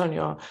to put on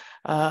your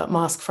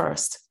mask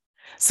first.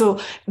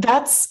 So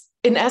that's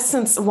in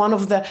essence, one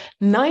of the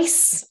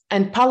nice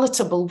and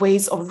palatable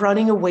ways of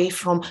running away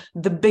from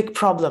the big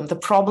problem, the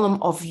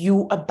problem of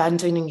you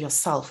abandoning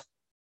yourself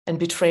and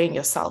betraying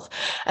yourself.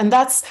 And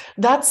that's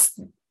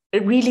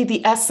really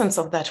the essence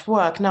of that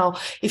work. Now,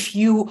 if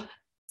you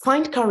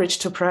find courage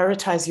to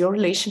prioritize your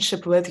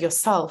relationship with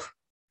yourself,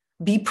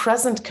 be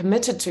present,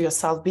 committed to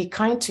yourself, be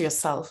kind to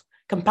yourself,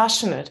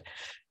 compassionate,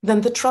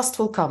 then the trust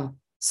will come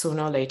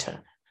sooner or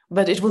later.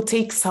 But it will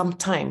take some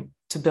time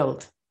to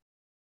build.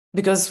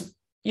 Because,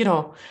 you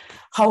know,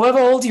 however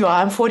old you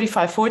are, I'm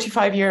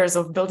 45 years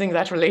of building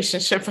that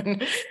relationship,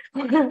 and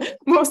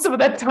most of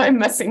that time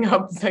messing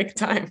up big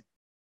time.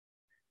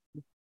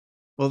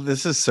 Well,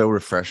 this is so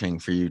refreshing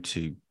for you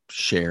to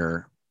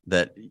share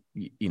that,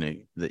 you know,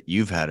 that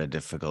you've had a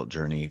difficult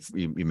journey.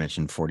 You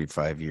mentioned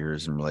 45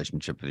 years in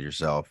relationship with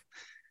yourself,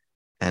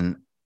 and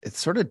it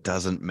sort of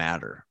doesn't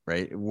matter,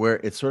 right? Where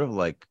it's sort of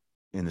like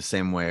in the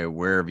same way,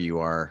 wherever you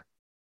are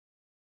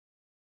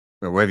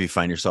or wherever you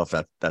find yourself,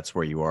 that's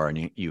where you are,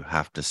 and you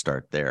have to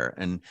start there.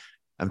 And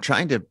I'm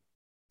trying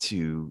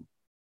to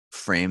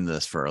frame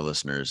this for our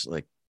listeners,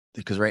 like,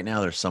 because right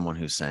now there's someone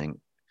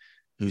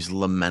who's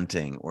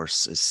lamenting or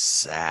is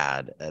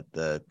sad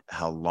at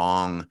how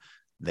long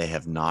they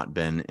have not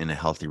been in a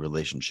healthy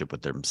relationship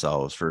with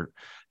themselves, for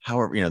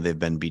however, you know, they've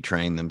been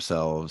betraying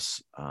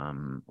themselves,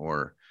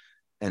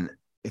 and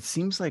it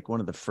seems like one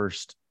of the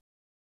first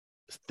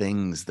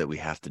things that we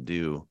have to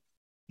do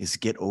is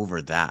get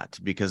over that,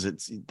 because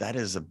that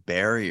is a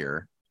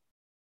barrier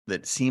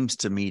that seems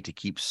to me to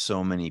keep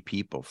so many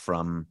people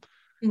from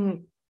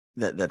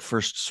that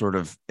first sort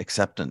of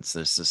acceptance.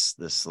 There's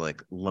this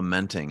like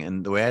lamenting.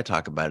 And the way I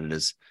talk about it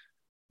is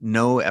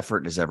no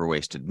effort is ever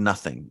wasted.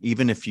 Nothing.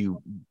 Even if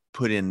you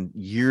put in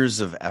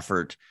years of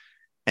effort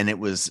and it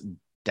was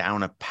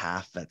down a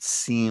path that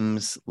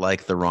seems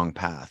like the wrong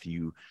path,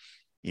 you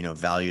know,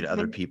 valued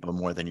other people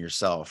more than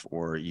yourself,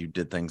 or you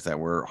did things that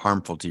were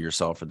harmful to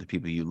yourself or the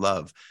people you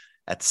love,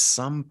 at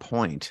some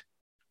point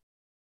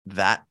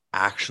that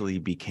actually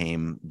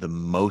became the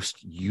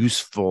most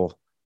useful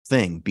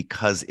thing,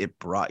 because it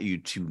brought you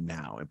to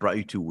now. It brought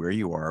you to where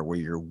you are, where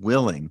you're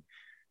willing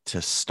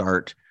to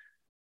start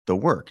the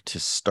work, to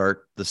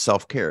start the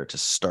self-care, to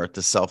start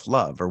the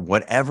self-love, or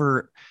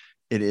whatever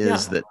it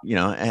is that, you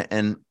know,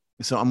 and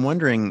so I'm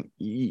wondering,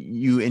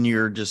 you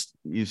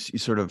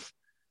sort of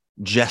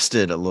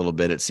jested a little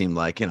bit. It seemed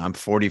like, you know, I'm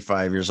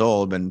 45 years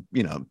old, and,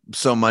 you know,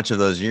 so much of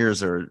those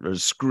years are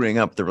screwing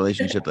up the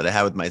relationship that I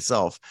have with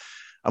myself.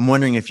 I'm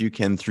wondering if you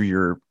can, through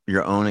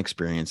your own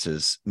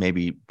experiences,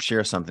 maybe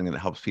share something that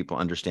helps people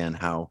understand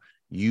how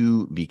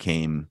you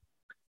became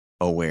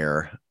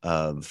aware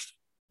of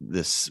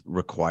this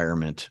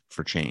requirement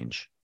for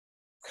change.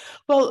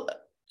 Well,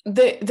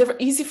 the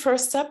easy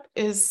first step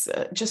is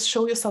just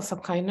show yourself some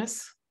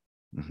kindness.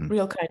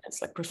 Real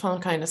kindness, like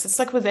profound kindness. It's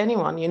like with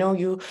anyone, you know,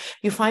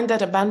 you find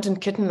that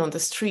abandoned kitten on the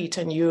street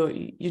and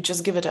you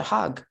just give it a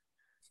hug,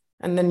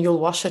 and then you'll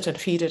wash it and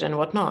feed it and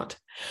whatnot.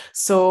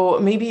 So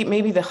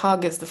maybe the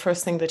hug is the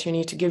first thing that you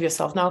need to give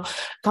yourself. Now,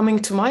 coming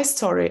to my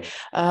story,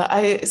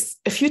 a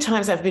few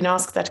times I've been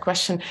asked that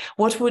question: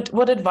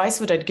 what advice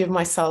would I give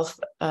myself,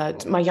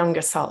 my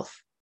younger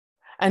self?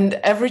 And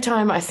every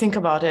time I think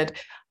about it,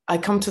 I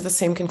come to the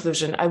same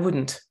conclusion: I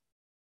wouldn't.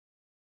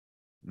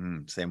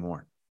 Say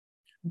more.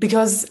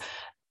 Because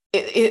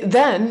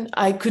then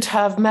I could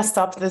have messed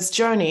up this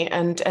journey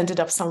and ended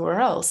up somewhere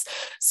else.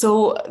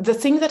 So the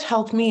thing that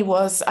helped me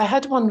was, I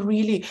had one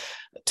really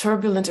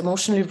turbulent,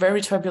 emotionally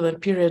very turbulent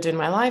period in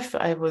my life.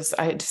 I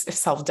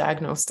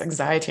self-diagnosed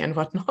anxiety and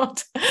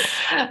whatnot.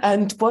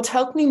 And what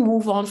helped me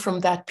move on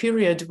from that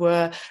period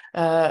were,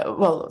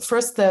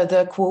 first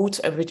the quote,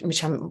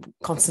 which I'm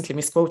constantly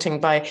misquoting,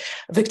 by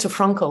Viktor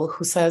Frankl,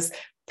 who says,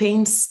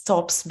 "Pain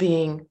stops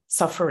being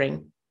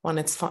suffering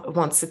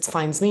once it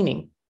finds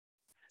meaning."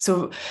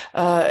 So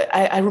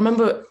I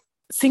remember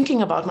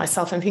thinking about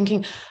myself and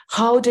thinking,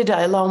 how did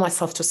I allow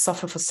myself to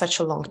suffer for such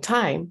a long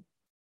time?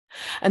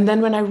 And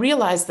then when I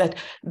realized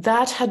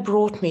that had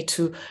brought me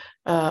to,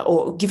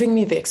 or giving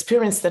me the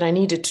experience that I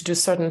needed to do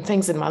certain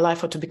things in my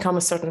life, or to become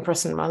a certain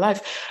person in my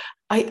life,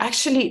 I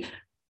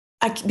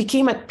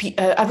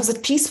was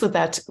at peace with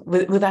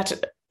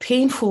that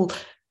painful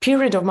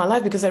period of my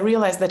life, because I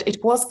realized that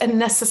it was a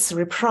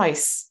necessary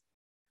price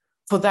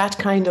for that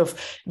kind of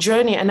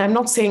journey. And I'm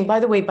not saying, by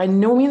the way, by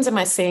no means am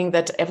I saying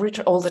that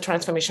all the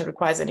transformation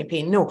requires any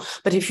pain. No,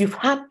 but if you've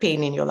had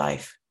pain in your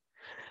life,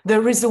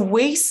 there is a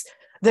way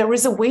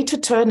to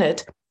turn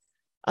it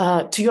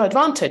to your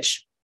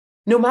advantage,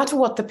 no matter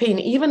what the pain,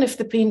 even if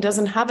the pain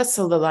doesn't have a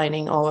silver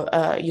lining, or,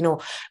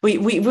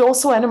 we're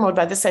also enamored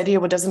by this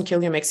idea, what doesn't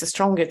kill you makes you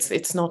strong.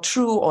 It's not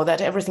true, or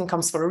that everything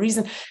comes for a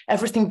reason.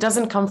 Everything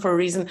doesn't come for a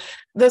reason.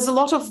 There's a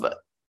lot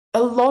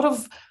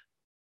of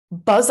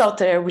buzz out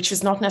there, which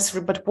is not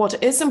necessary. But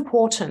what is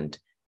important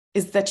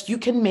is that you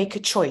can make a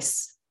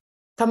choice.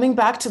 Coming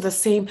back to the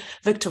same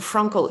Viktor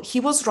Frankl, he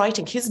was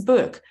writing his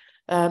book,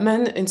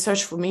 Men in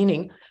Search for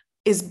Meaning,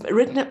 is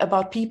written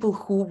about people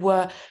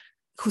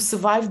who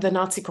survived the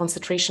Nazi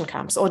concentration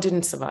camps or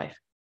didn't survive.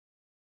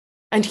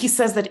 And he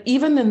says that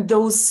even in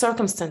those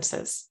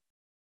circumstances,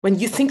 when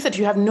you think that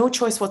you have no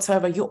choice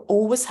whatsoever, you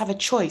always have a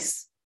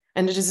choice.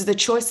 And it is the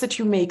choice that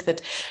you make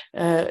that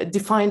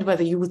defined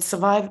whether you would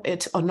survive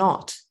it or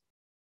not.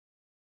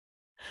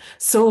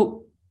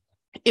 So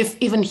if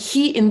even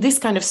he, in this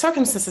kind of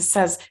circumstances,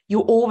 says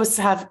you always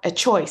have a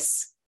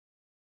choice,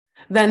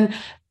 then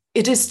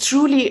it is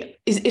truly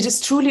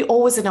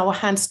always in our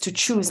hands to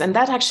choose. And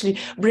that actually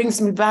brings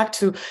me back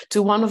to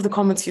one of the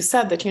comments you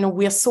said, that,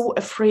 we are so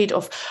afraid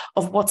of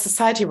what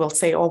society will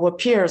say, or our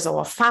peers or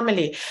our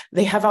family.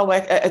 They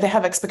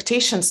have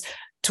expectations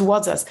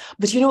towards us,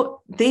 but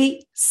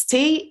they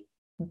stay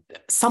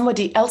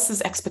somebody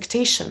else's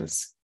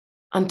expectations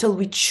until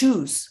we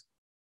choose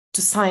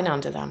to sign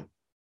under them.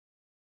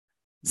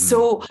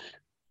 So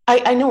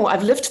I know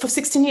I've lived for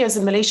 16 years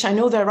in Malaysia. I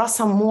know there are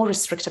some more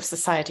restrictive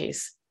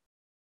societies.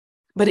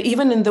 But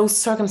even in those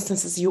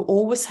circumstances, you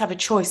always have a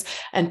choice.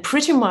 And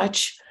pretty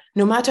much,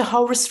 no matter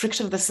how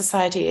restrictive the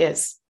society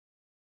is,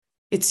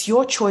 it's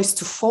your choice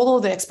to follow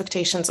the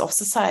expectations of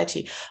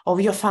society, of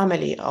your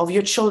family, of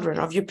your children,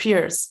 of your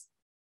peers,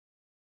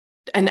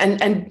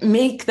 and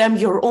make them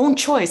your own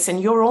choice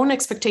and your own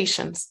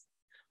expectations,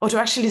 or to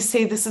actually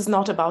say, this is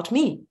not about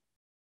me.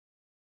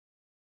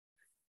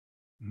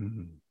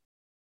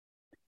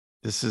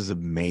 This is a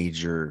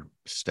major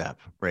step,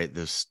 right?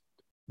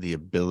 The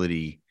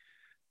ability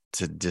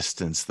to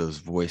distance those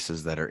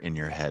voices that are in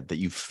your head, that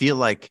you feel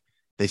like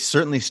they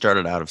certainly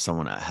started out of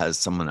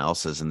someone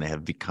else's and they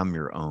have become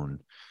your own.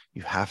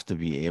 You have to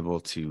be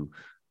able to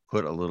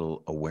put a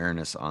little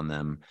awareness on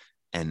them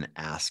and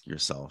ask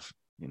yourself,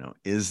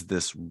 is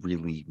this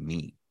really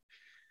me?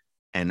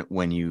 And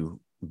when you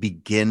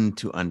begin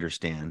to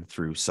understand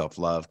through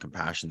self-love,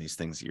 compassion, these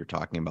things that you're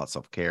talking about,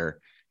 self-care,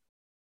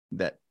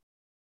 that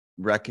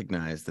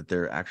recognize that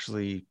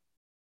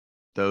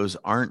those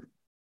aren't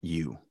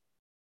you.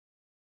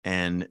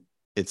 And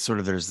it's sort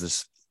of, there's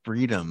this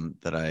freedom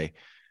that I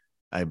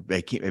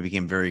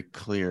became very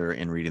clear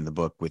in reading the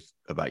book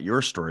about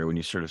your story, when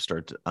you sort of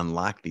start to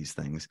unlock these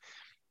things.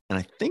 And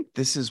I think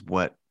this is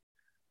what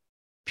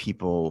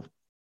people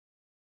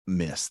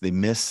miss. They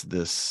miss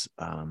this,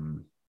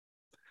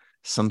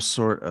 some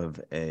sort of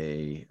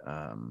a,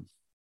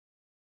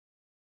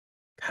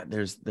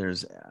 it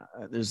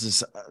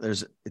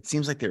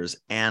seems like there's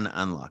an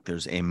unlock.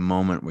 There's a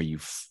moment where you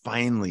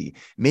finally,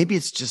 maybe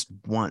it's just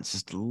once,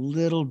 just a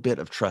little bit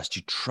of trust.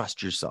 You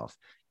trust yourself,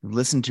 you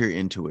listen to your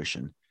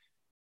intuition.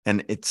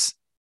 And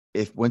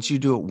if once you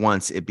do it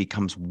once, it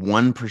becomes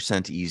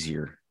 1%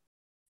 easier.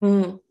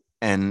 And,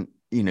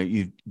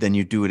 then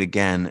you do it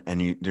again.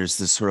 And there's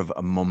this sort of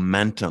a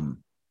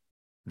momentum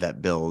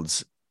that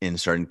builds in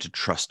starting to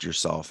trust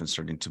yourself and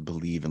starting to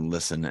believe and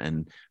listen.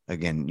 And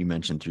again, you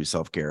mentioned through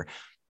self-care.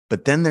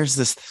 But then there's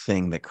this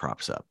thing that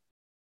crops up,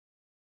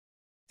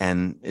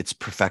 and it's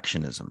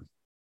perfectionism.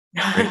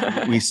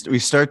 Right? we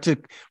start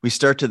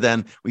to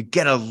then we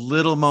get a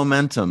little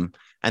momentum,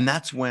 and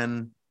that's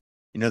when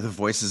the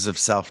voices of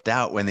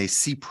self-doubt, when they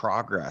see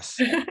progress,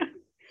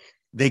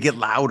 they get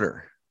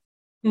louder.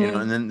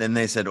 And then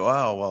they said,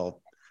 "Oh,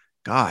 well,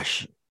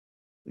 gosh,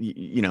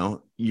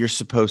 you're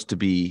supposed to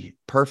be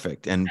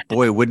perfect. And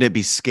boy, wouldn't it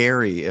be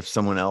scary if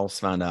someone else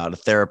found out, a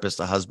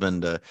therapist, a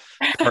husband, a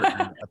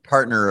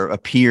partner, a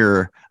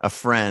peer, a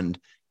friend,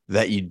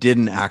 that you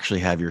didn't actually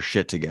have your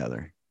shit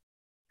together."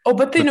 Oh,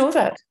 but they know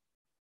that.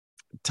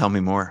 Tell me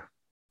more.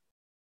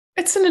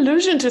 It's an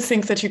illusion to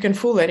think that you can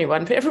fool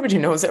anyone. Everybody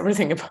knows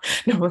everything about.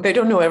 No, they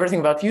don't know everything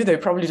about you. They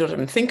probably don't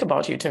even think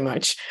about you too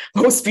much.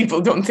 Most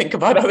people don't think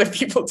about other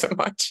people too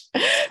much.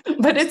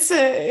 But it's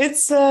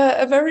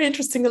a very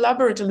interesting,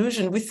 elaborate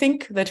illusion. We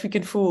think that we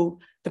can fool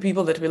the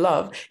people that we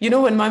love.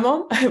 When my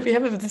mom, we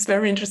have this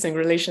very interesting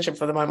relationship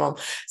with my mom.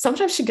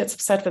 Sometimes she gets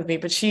upset with me,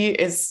 but she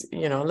is, a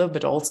little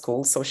bit old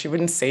school, so she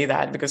wouldn't say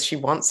that because she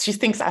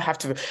thinks I have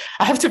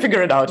to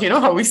figure it out.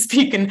 How we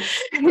speak in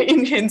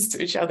hints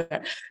to each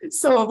other.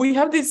 So we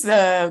have these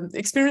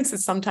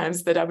experiences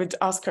sometimes that I would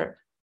ask her,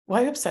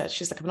 "Why are you upset?"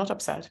 She's like, "I'm not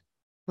upset."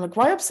 I'm like,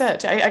 "Why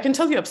upset? I can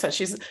tell you upset."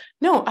 She's,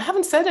 "No, I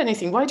haven't said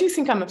anything. Why do you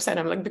think I'm upset?"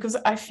 I'm like, "Because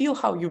I feel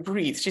how you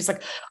breathe." She's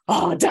like,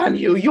 "Oh, damn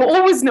you. You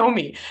always know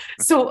me."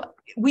 So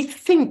we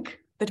think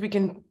that we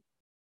can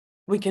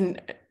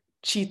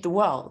cheat the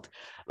world.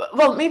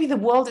 Well, maybe the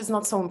world is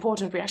not so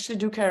important. We actually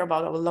do care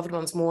about our loved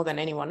ones more than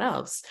anyone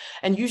else.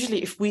 And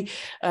usually if we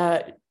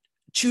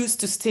choose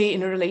to stay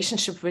in a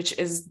relationship which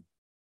is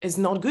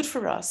not good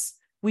for us,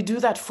 we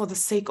do that for the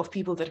sake of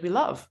people that we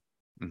love,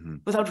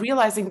 without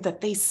realizing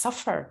that they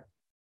suffer.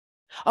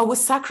 Our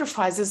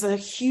sacrifice is a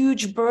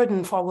huge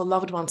burden for our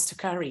loved ones to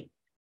carry.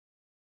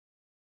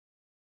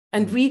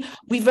 And we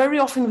very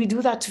often, we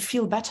do that to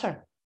feel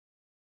better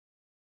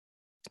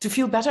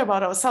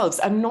about ourselves.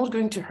 I'm not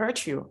going to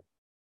hurt you.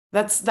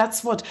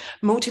 That's what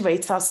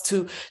motivates us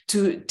to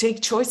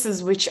take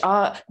choices which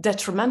are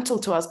detrimental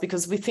to us,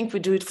 because we think we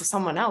do it for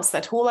someone else.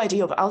 That whole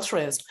idea of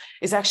altruism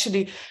is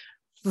actually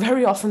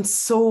very often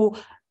so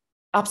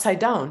upside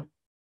down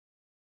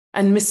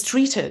and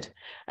mistreated.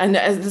 And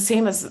as the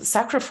same as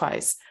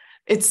sacrifice,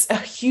 it's a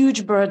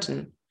huge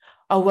burden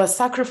Our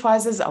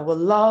sacrifices, our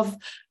love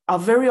are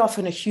very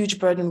often a huge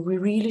burden. We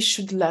really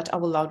should let our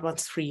loved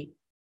ones free.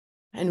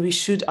 And we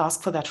should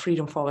ask for that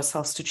freedom for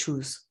ourselves to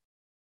choose.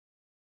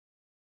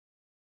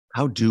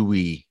 How do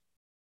we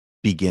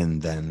begin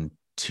then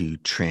to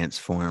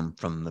transform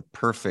from the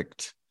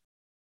perfect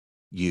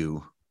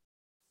you,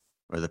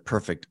 or the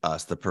perfect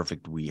us, the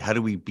perfect we? How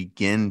do we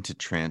begin to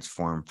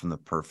transform from the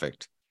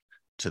perfect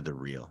to the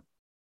real?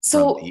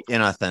 So, from the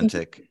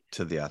inauthentic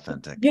to the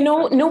authentic?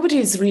 Nobody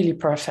is really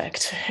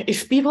perfect.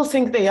 If people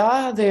think they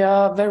are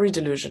very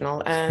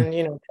delusional. And,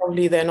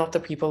 probably they're not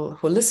the people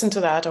who listen to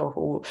that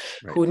or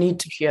who need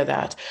to hear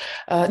that.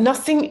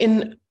 Nothing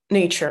in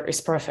nature is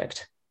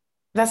perfect.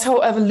 That's how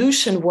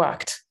evolution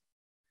worked.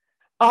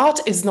 Art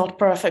is not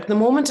perfect. The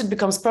moment it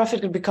becomes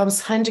perfect, it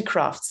becomes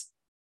handicrafts.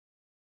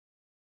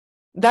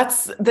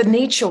 That's the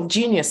nature of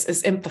genius,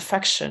 is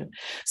imperfection.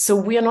 So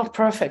we are not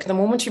perfect. The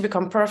moment you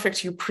become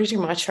perfect, you pretty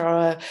much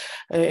are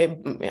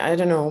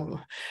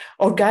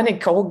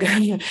organic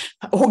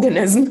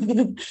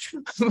organism,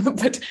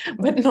 but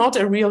not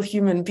a real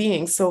human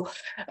being. So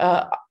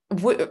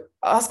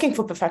asking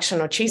for perfection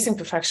or chasing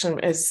perfection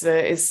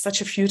is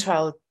such a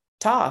futile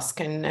task,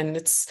 and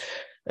it's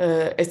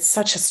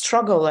such a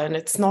struggle, and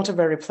it's not a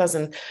very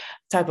pleasant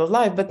type of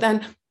life. But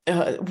then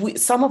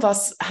some of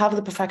us have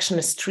the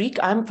perfectionist streak.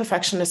 I'm a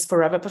perfectionist,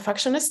 forever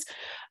perfectionist.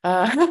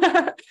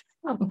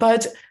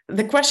 But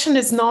the question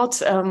is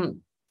not,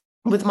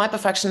 with my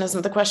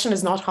perfectionism, the question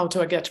is not how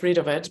do I get rid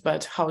of it,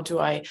 but how do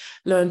I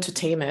learn to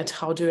tame it?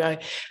 How do I,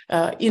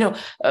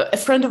 a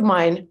friend of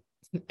mine,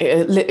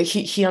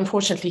 he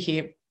unfortunately,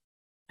 he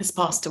has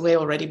passed away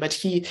already, but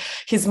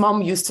his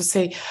mom used to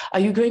say, are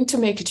you going to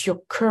make it your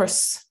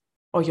curse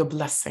or your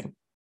blessing?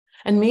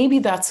 And maybe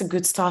that's a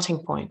good starting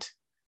point.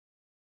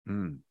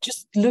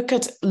 Just look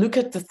at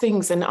the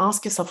things and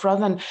ask yourself,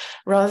 rather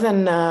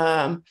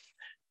than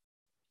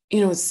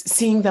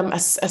seeing them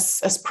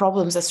as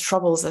problems, as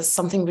troubles, as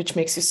something which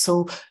makes you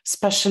so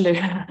especially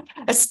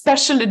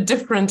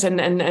different,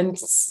 and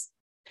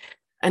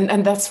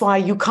that's why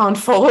you can't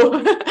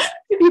follow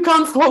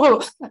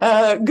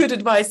good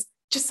advice.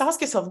 Just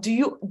ask yourself, do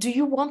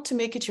you want to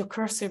make it your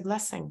curse or your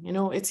blessing?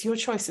 It's your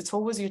choice. It's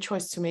always your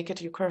choice to make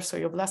it your curse or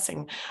your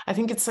blessing. I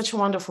think it's such a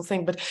wonderful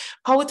thing. But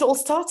how it all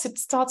starts, it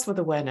starts with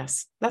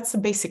awareness. That's the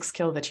basic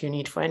skill that you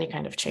need for any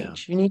kind of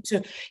change. Yeah.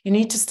 You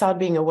need to start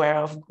being aware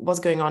of what's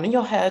going on in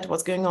your head,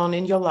 what's going on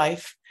in your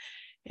life,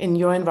 in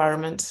your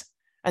environment.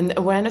 And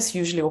awareness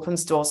usually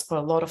opens doors for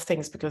a lot of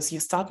things, because you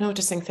start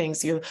noticing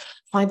things, you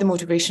find the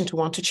motivation to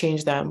want to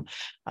change them.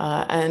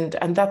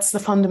 And that's the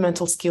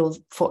fundamental skill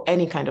for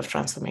any kind of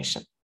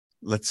transformation.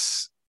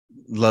 Let's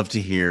love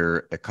to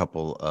hear a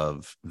couple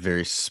of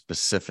very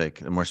specific,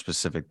 the more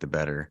specific, the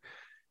better.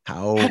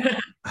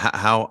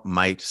 How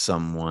might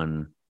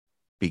someone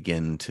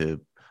begin to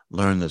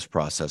learn this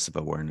process of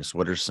awareness?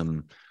 What are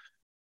some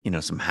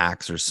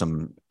hacks or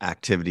some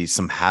activities,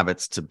 some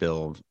habits to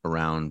build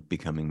around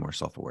becoming more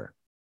self-aware?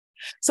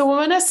 So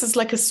awareness is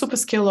like a super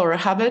skill or a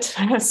habit,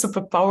 a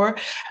superpower.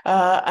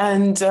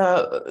 And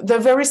the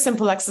very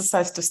simple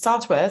exercise to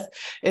start with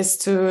is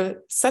to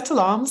set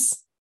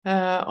alarms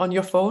on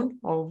your phone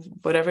or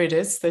whatever it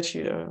is that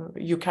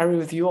you carry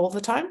with you all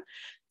the time,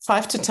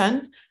 5 to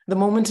 10. The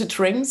moment it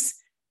rings,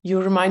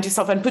 you remind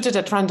yourself, and put it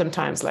at random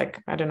times,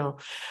 like,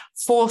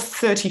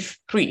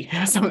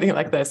 4:33, something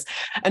like this.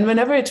 And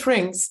whenever it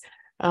rings,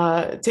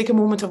 take a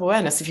moment of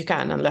awareness if you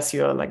can, unless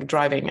you're like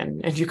driving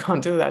and you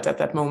can't do that at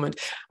that moment.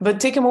 But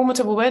take a moment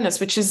of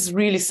awareness, which is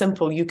really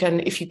simple. You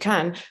can, if you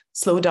can,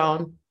 slow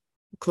down,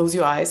 close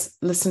your eyes,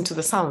 listen to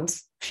the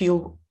sounds,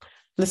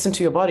 listen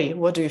to your body.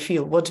 What do you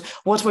feel? What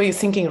were you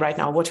thinking right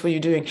now? What were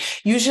you doing?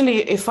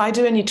 Usually, if I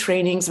do any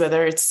trainings,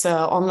 whether it's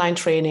online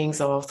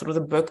trainings or through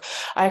the book,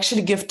 I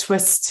actually give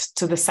twists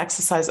to this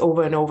exercise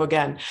over and over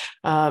again,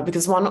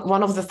 because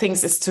one of the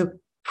things is to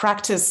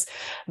practice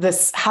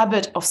this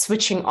habit of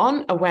switching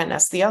on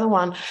awareness. The other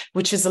one,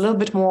 which is a little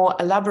bit more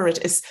elaborate,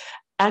 is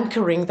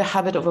anchoring the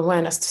habit of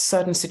awareness to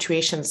certain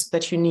situations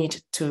that you need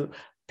to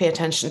pay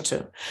attention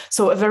to.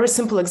 So a very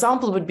simple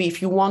example would be,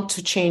 if you want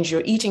to change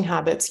your eating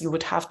habits, you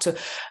would have to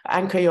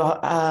anchor your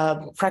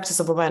practice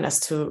of awareness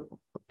to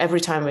every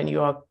time when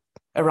you are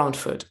around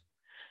food.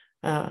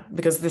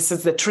 Because this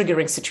is the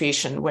triggering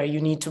situation where you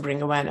need to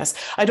bring awareness.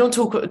 I don't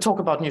talk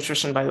about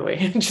nutrition, by the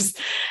way, just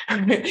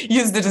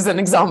used it as an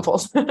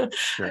example.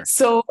 Sure.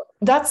 So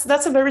that's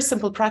a very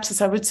simple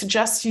practice. I would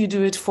suggest you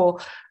do it for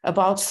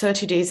about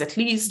 30 days at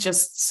least,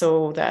 just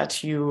so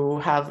that you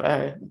have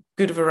a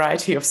good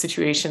variety of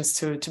situations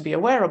to be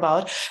aware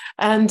about.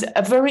 And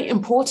a very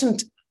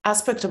important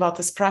aspect about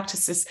this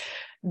practice is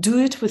do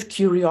it with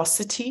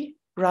curiosity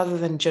rather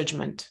than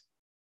judgment.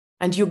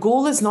 And your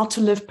goal is not to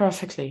live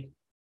perfectly.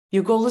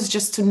 Your goal is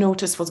just to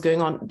notice what's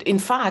going on. In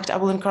fact, I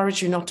will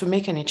encourage you not to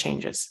make any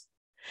changes.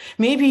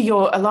 Maybe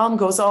your alarm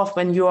goes off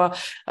when you are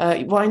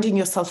winding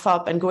yourself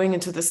up and going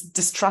into this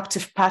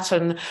destructive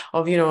pattern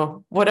of,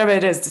 whatever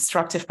it is,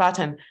 destructive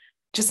pattern.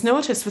 Just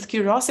notice with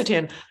curiosity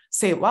and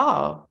say,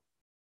 wow,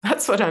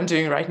 that's what I'm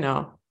doing right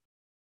now.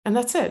 And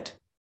that's it.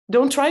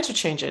 Don't try to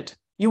change it.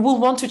 You will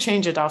want to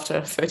change it after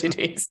 30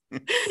 days.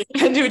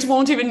 And it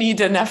won't even need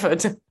an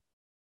effort.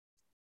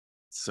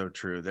 So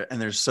true.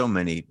 And there's so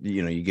many,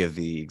 you give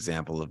the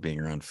example of being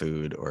around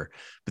food,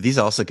 but these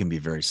also can be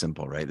very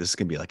simple, right? This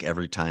can be like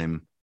every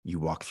time you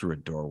walk through a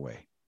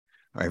doorway,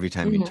 or every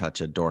time you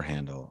touch a door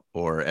handle,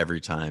 or every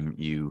time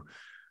you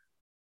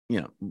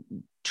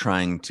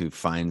trying to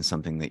find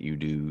something that you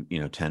do,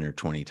 10 or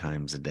 20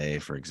 times a day,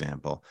 for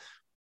example.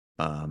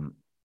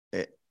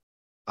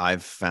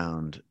 I've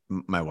found,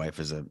 my wife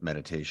is a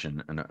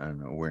meditation and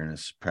an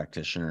awareness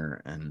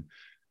practitioner, and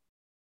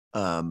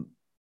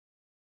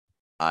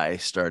I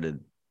started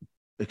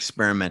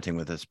experimenting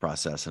with this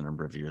process a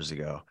number of years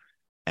ago,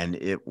 and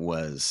it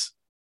was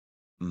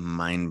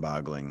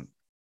mind-boggling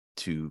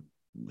to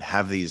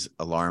have these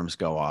alarms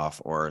go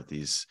off or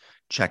these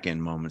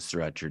check-in moments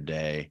throughout your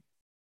day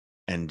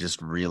and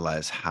just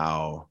realize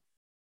how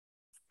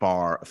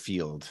far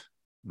afield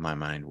my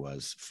mind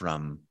was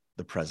from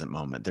the present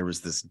moment. There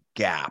was this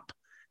gap,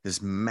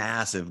 this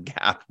massive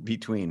gap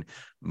between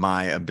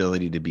my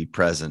ability to be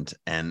present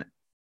and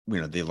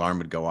the alarm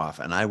would go off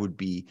and I would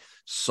be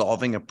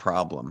solving a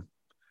problem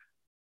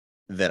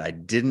that I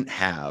didn't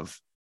have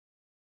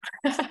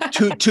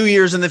two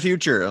years in the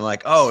future. I'm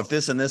like, oh, if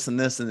this and this and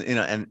this,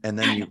 and and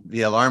then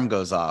the alarm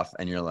goes off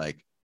and you're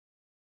like,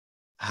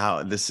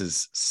 how this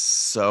is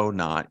so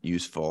not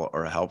useful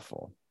or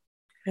helpful.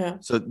 Yeah.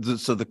 So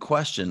the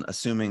question,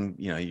 assuming,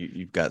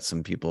 you've got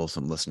some people,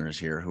 some listeners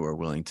here who are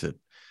willing to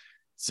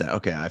say,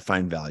 okay, I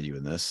find value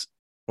in this,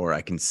 or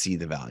I can see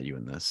the value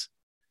in this.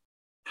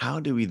 How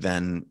do we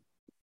then,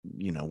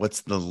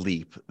 what's the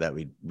leap that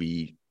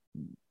we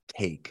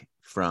take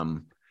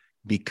from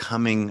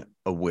becoming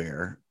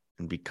aware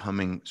and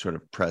becoming sort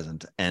of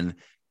present and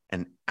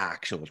an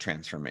actual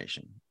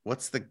transformation?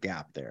 What's the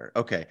gap there?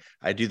 Okay,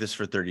 I do this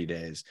for 30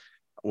 days.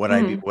 What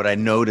I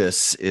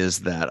notice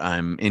is that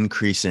I'm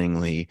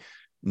increasingly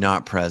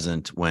not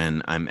present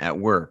when I'm at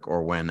work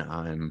or when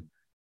I'm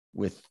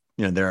with,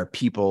 there are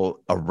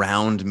people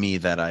around me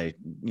that I,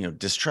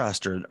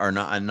 distrust or are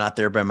not, I'm not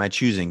there by my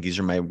choosing. These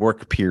are my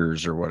work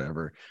peers or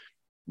whatever.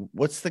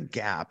 What's the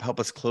gap? Help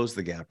us close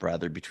the gap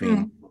rather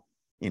between,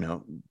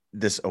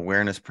 this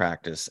awareness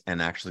practice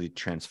and actually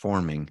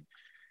transforming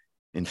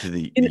into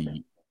the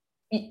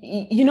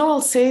I'll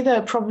say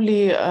the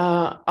probably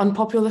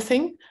unpopular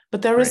thing,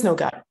 but there is no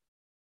gap.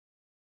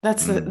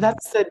 That's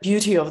the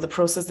beauty of the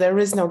process. There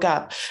is no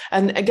gap.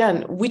 And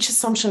again, which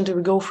assumption do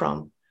we go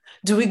from?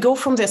 Do we go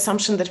from the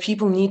assumption that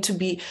people need to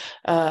be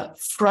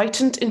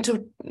frightened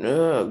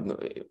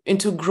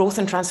into growth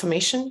and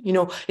transformation?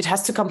 It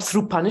has to come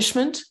through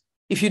punishment.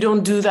 If you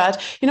don't do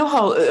that,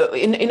 how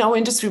in our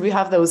industry, we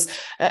have those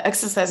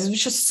exercises,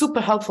 which is super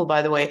helpful,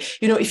 by the way.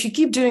 If you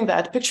keep doing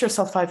that, picture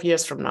yourself 5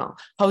 years from now.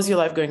 How's your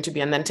life going to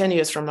be? And then 10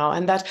 years from now.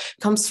 And that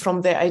comes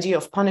from the idea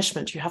of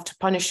punishment. You have to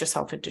punish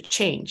yourself into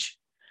change.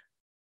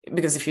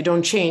 Because if you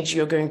don't change,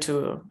 you're going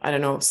to,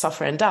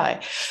 suffer and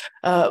die.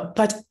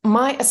 But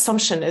my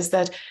assumption is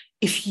that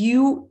if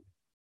you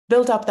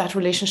build up that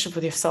relationship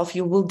with yourself,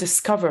 you will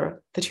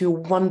discover that you're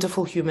a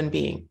wonderful human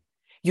being.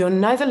 You're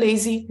neither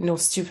lazy nor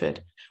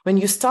stupid. When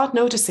you start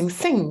noticing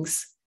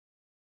things,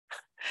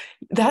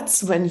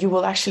 that's when you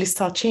will actually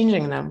start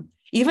changing them.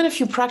 Even if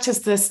you practice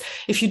this,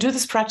 if you do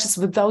this practice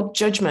without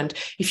judgment,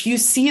 if you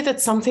see that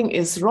something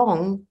is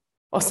wrong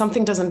or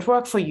something doesn't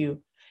work for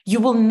you, you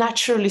will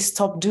naturally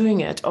stop doing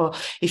it. Or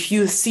if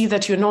you see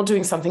that you're not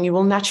doing something, you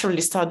will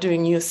naturally start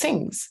doing new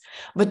things.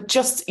 But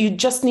you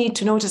just need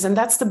to notice. And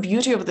that's the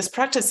beauty of this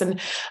practice. And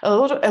a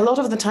lot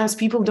of the times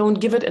people don't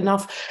give it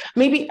enough.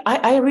 Maybe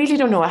I really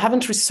don't know. I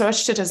haven't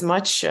researched it as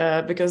much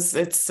because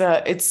it's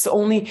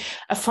only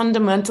a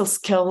fundamental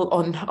skill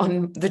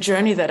on the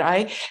journey that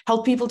I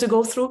help people to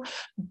go through.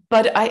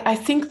 But I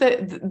think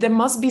that there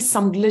must be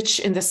some glitch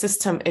in the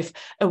system if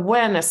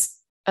awareness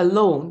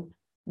alone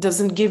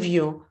doesn't give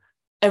you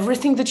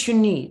everything that you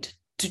need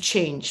to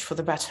change for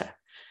the better.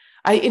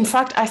 In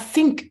fact, I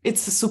think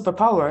it's a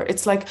superpower.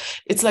 It's like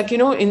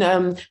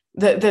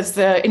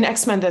in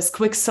X-Men, there's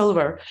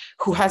Quicksilver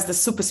who has the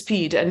super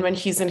speed, and when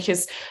he's in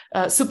his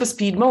super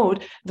speed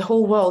mode, the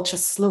whole world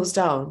just slows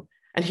down,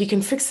 and he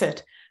can fix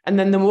it, and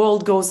then the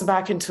world goes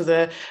back into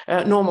the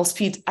normal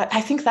speed.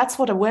 I think that's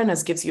what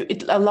awareness gives you.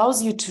 It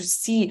allows you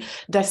to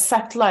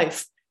dissect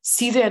life,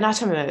 see the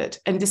anatomy of it,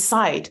 and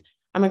decide,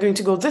 am I going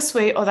to go this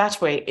way or that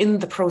way in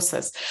the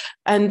process?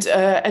 And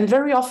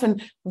very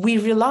often we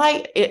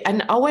rely,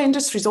 and our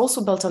industry is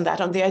also built on that,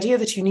 on the idea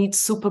that you need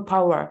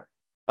superpower.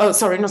 Oh,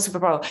 sorry, not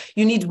superpower.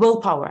 You need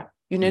willpower.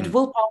 You need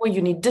willpower,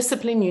 you need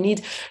discipline, you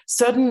need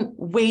certain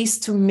ways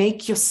to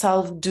make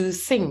yourself do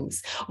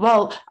things.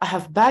 Well, I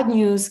have bad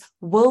news.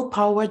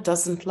 Willpower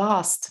doesn't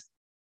last,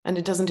 and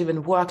it doesn't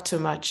even work too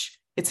much.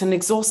 It's an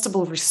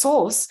exhaustible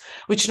resource,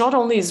 which not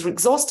only is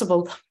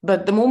exhaustible,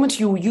 but the moment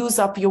you use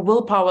up your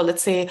willpower,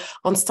 let's say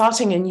on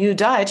starting a new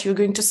diet, you're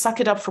going to suck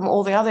it up from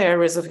all the other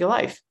areas of your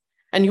life.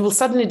 And you will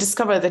suddenly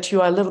discover that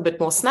you are a little bit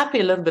more snappy,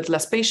 a little bit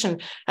less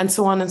patient, and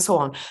so on and so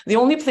on. The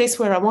only place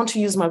where I want to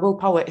use my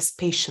willpower is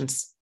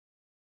patience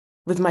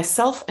with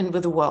myself and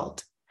with the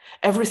world.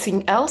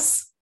 Everything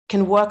else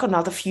can work on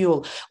other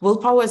fuel.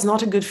 Willpower is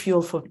not a good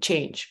fuel for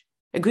change.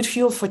 A good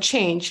fuel for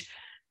change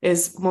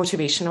is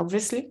motivation,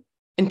 obviously,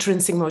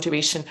 intrinsic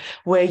motivation,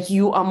 where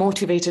you are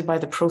motivated by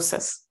the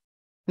process,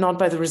 not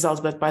by the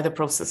results, but by the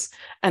process.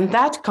 And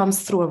that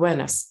comes through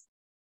awareness.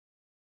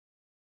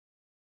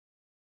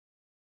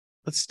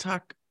 Let's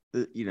talk,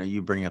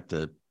 you bring up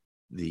the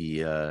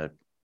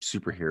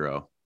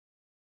superhero,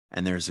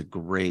 and there's a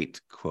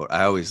great quote.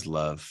 I always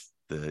love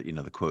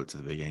the quotes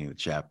at the beginning of the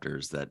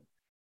chapters that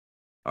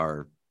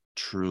are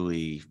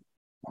truly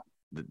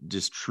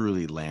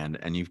land.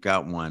 And you've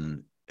got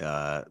one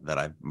that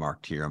I've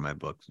marked here in my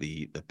book,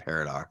 the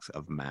paradox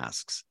of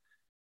masks.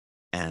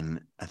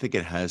 And I think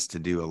it has to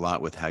do a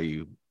lot with how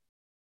you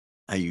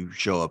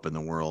show up in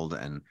the world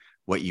and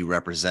what you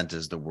represent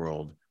as the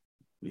world,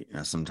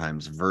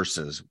 sometimes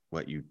versus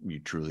what you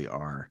truly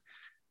are.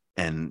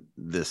 And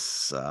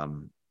this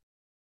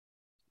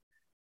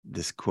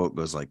quote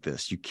goes like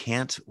this: "You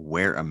can't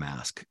wear a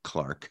mask,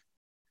 Clark.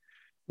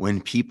 When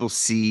people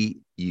see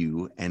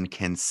you and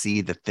can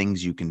see the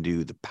things you can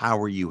do, the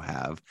power you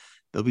have,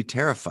 they'll be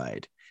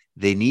terrified.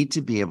 They need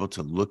to be able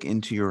to look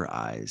into your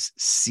eyes,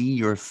 see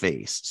your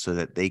face, so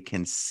that they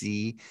can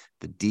see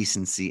the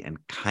decency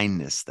and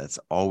kindness that's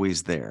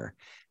always there,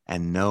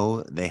 and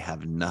know they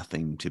have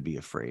nothing to be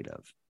afraid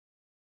of."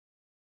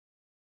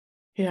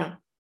 Yeah.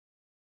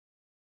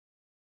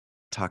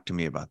 Talk to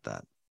me about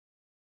that.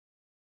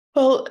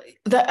 Well,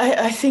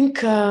 I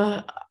think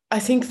why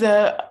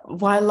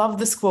I love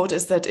this quote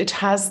is that it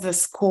has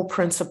this core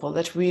principle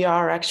that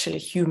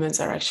humans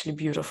are actually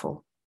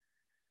beautiful.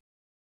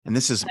 And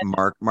this is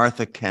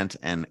Martha Kent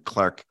and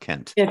Clark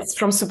Kent. It's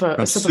from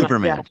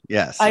Superman.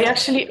 Yeah. Yes. I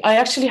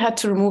actually had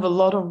to remove a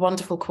lot of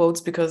wonderful quotes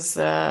because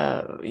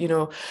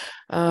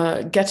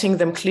getting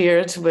them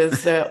cleared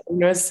with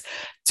owners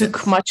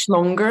took much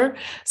longer.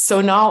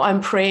 So now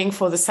I'm praying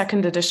for the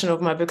second edition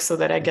of my book so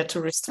that I get to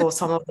restore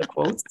some of the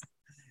quotes.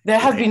 There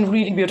have been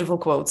really beautiful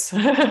quotes,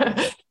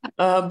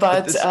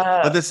 but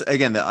this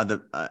again,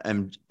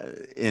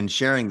 in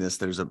sharing this,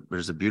 there's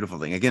a beautiful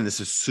thing. Again, this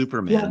is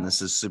Superman. Yeah.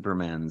 This is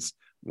Superman's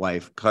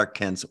wife, Clark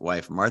Kent's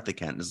wife, Martha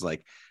Kent. Is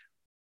like,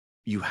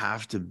 you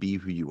have to be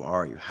who you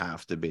are. You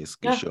have to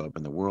basically show up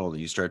in the world,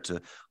 and you start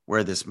to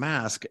wear this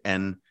mask,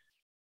 and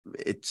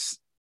it's,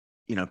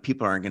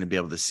 people aren't going to be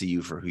able to see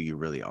you for who you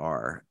really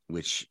are,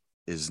 which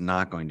is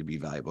not going to be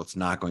valuable. It's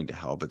not going to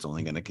help. It's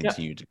only going to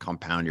continue to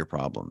compound your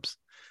problems.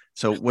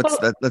 So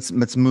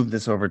let's move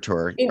this over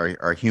to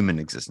our human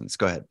existence.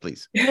 Go ahead,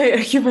 please.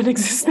 Human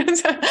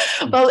existence.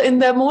 Well, in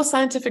the more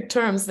scientific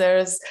terms,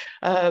 there's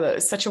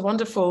such a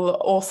wonderful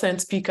author and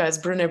speaker as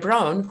Brené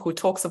Brown, who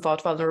talks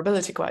about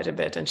vulnerability quite a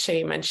bit and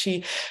shame. And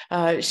she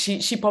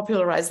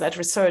popularized that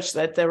research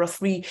that there are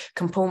three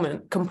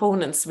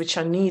components which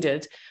are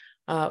needed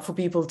for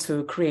people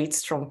to create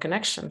strong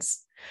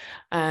connections.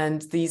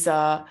 And these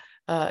are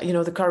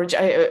the courage.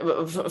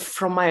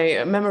 From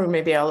my memory,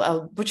 maybe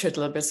I'll butcher it a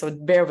little bit, so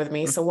bear with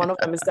me. So one of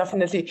them is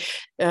definitely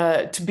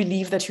to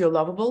believe that you're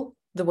lovable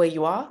the way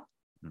you are,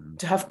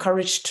 to have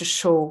courage to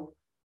show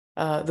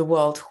the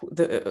world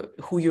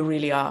who you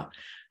really are.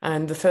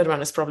 And the third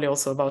one is probably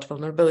also about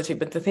vulnerability.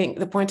 But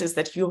the point is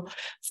that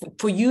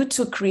for you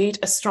to create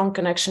a strong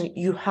connection,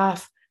 you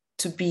have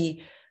to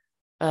be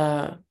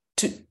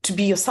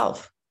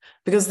yourself.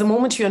 Because the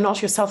moment you're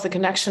not yourself, the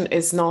connection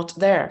is not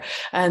there.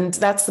 And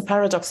that's the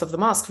paradox of the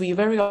mask. We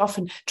very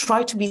often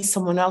try to be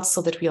someone else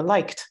so that we are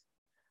liked.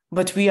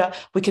 But we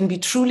can be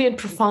truly and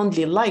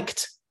profoundly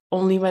liked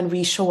only when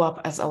we show up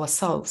as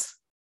ourselves.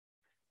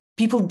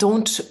 People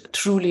don't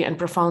truly and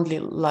profoundly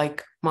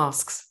like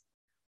masks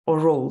or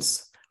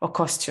roles or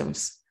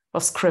costumes or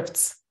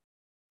scripts.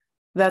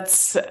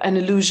 That's an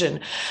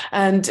illusion.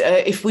 And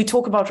if we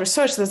talk about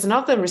research, there's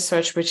another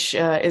research which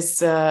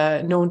is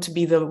known to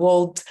be the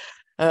world's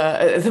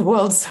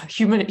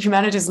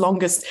humanity's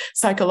longest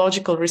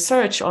psychological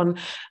research on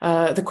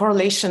the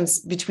correlations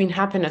between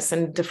happiness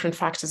and different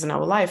factors in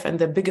our life. And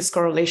the biggest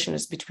correlation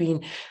is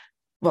between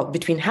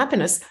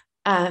happiness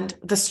and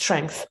the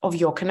strength of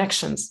your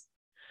connections.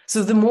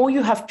 So the more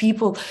you have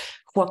people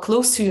who are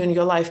close to you in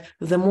your life,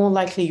 the more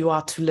likely you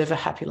are to live a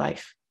happy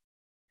life.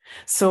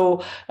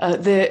 So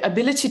the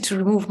ability to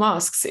remove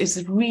masks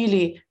is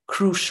really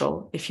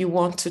crucial if you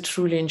want to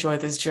truly enjoy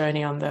this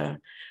journey on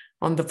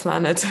the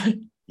planet.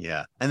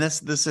 Yeah. And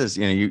this is,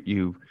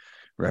 you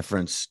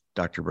referenced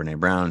Dr. Brené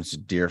Brown's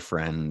dear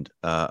friend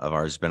of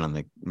ours, been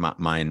on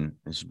mine.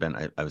 She's been,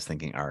 I was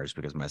thinking ours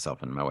because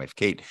myself and my wife,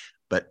 Kate,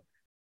 but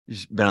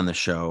she's been on the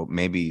show.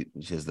 Maybe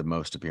she has the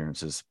most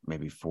appearances,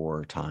 maybe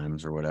 4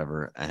 times or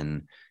whatever.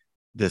 And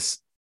it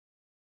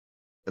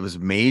was a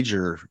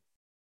major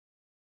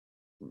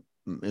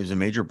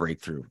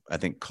breakthrough, I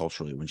think,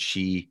 culturally, when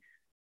she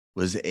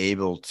was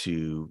able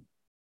to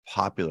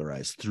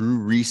popularize through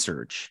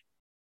research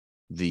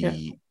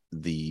the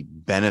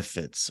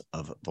benefits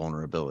of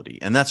vulnerability.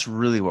 And that's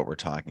really what we're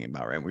talking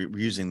about, right? We're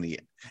using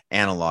the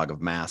analog of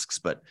masks,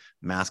 but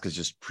mask is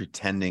just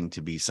pretending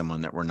to be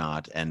someone that we're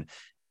not. And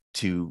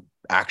to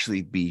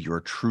actually be your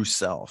true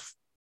self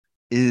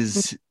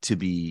is to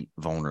be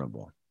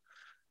vulnerable.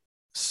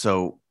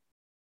 So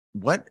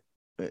what,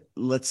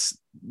 let's,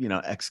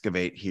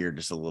 excavate here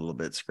just a little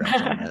bit,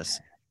 scratch on this.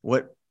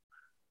 What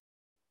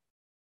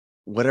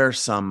are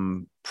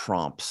some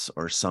prompts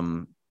or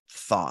some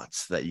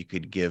thoughts that you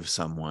could give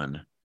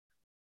someone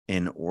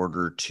in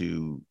order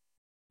to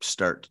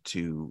start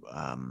to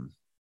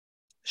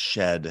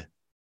shed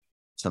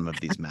some of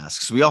these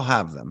masks? We all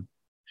have them.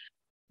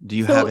 Do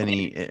you have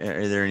any,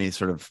 are there any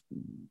sort of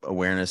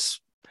awareness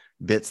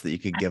bits that you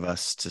could give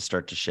us to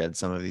start to shed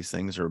some of these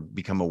things or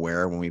become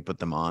aware when we put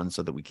them on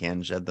so that we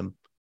can shed them?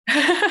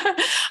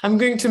 I'm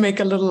going to make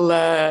a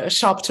little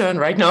sharp turn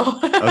right now.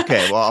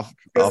 Okay, well,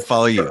 I'll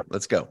follow you.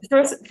 Let's go.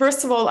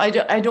 First of all, I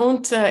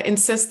don't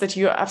insist that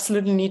you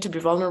absolutely need to be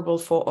vulnerable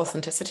for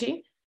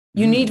authenticity.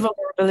 You need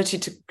vulnerability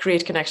to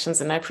create connections,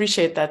 and I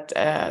appreciate that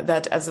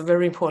that as a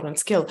very important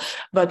skill.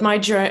 But my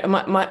journey,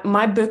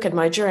 my book and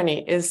my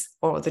journey is,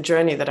 or the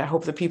journey that I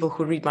hope the people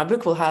who read my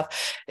book will have,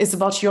 is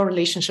about your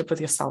relationship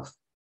with yourself.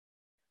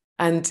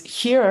 And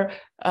here,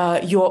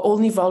 you are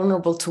only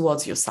vulnerable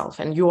towards yourself,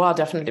 and you are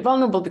definitely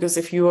vulnerable because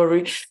if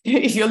you're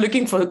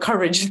looking for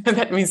courage,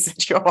 that means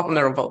that you're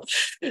vulnerable.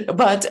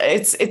 But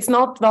it's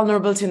not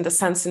vulnerability in the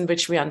sense in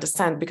which we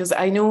understand. Because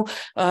I know,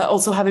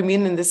 also having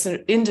been in this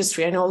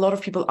industry, I know a lot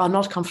of people are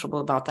not comfortable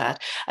about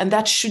that, and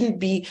that shouldn't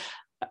be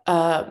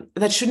a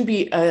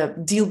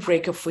deal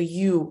breaker for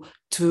you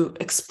to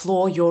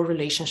explore your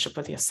relationship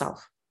with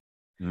yourself.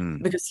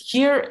 Because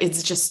here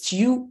it's just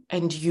you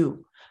and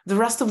you. The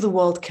rest of the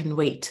world can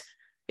wait.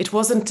 It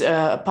wasn't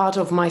a part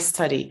of my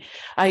study.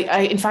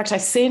 In fact, I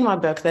say in my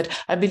book that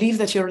I believe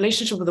that your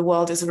relationship with the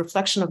world is a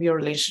reflection of your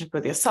relationship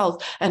with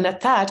yourself. And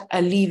at that,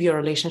 I leave your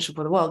relationship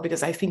with the world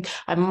because I think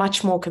I'm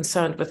much more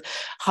concerned with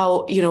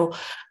how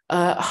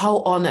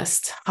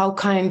honest, how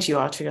kind you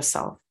are to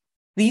yourself.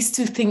 These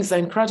two things are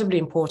incredibly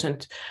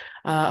important.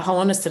 How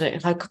honest and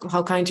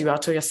how kind you are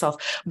to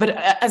yourself. But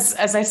as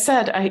I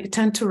said, I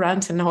tend to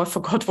rant, and now I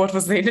forgot what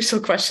was the initial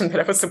question that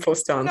I was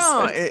supposed to answer.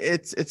 No,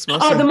 it's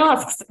mostly the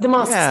masks.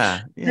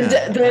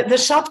 Yeah. The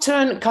sharp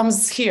turn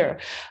comes here.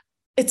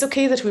 It's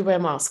okay that we wear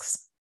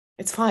masks.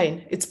 It's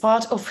fine. It's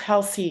part of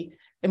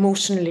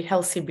emotionally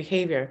healthy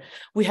behavior.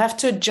 We have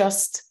to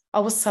adjust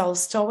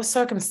ourselves to our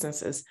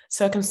circumstances.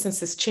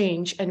 Circumstances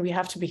change, and we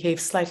have to behave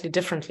slightly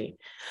differently.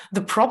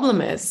 The problem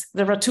is,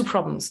 there are two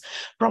problems.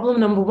 Problem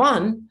number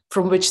one,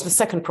 from which the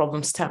second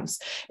problem stems,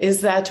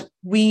 is that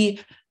we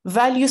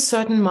value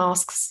certain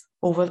masks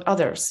over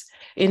others.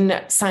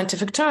 In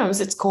scientific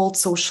terms, it's called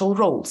social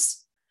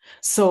roles.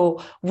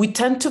 So we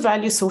tend to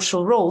value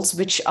social roles,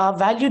 which are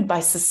valued by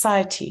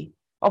society.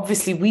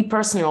 Obviously, we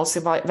personally also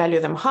value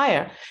them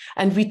higher,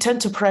 and we tend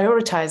to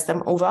prioritize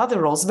them over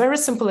other roles. Very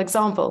simple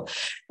example.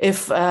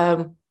 If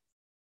I'm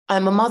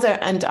a mother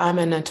and I'm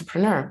an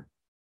entrepreneur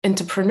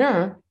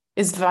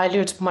is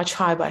valued much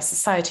higher by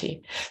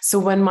society. So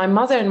when my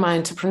mother and my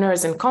entrepreneur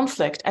is in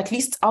conflict, at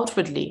least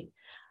outwardly,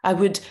 I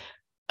would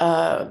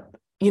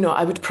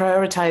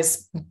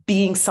prioritize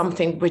being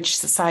something which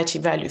society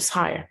values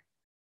higher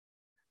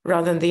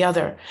rather than the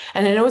other.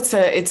 And I know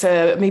it's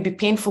a maybe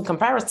painful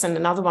comparison.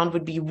 Another one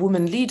would be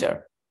woman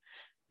leader.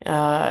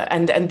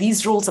 And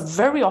these roles are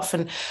very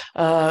often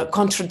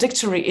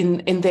contradictory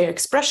in their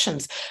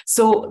expressions.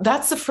 So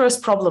that's the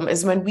first problem,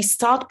 is when we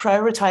start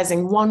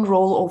prioritizing one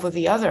role over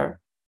the other.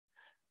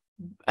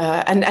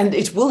 And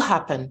it will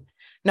happen.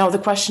 Now, the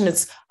question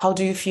is, how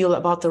do you feel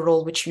about the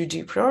role which you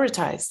do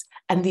prioritize?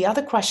 And the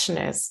other question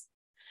is,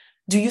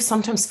 do you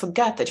sometimes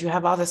forget that you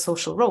have other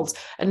social roles?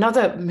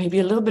 Another, maybe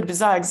a little bit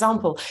bizarre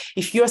example,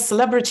 if you're a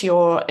celebrity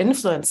or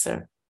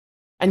influencer,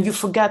 and you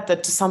forget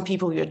that to some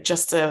people you're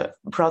just a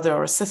brother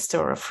or a sister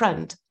or a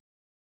friend,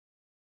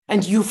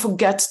 and you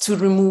forget to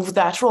remove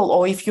that role,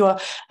 or if you're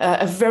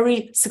a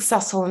very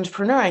successful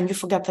entrepreneur and you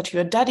forget that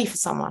you're a daddy for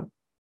someone,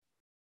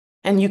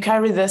 and you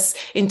carry this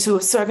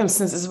into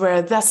circumstances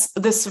where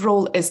this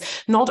role is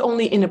not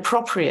only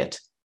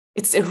inappropriate,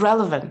 it's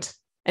irrelevant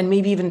and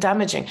maybe even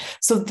damaging.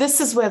 So this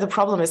is where the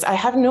problem is. I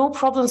have no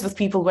problems with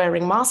people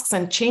wearing masks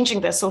and changing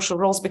their social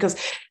roles, because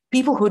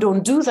people who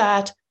don't do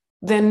that,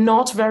 they're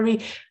not very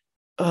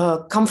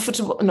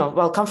comfortable. No,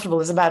 well,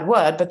 comfortable is a bad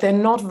word, but they're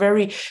not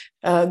very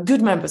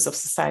good members of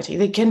society.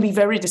 They can be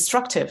very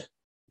destructive.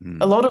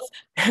 A lot of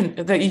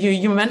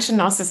you mentioned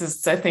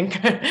narcissists, I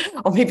think,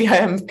 or maybe I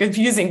am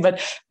confusing, but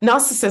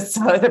narcissists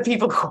are the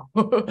people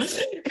who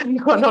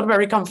are not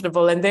very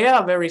comfortable, and they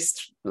are very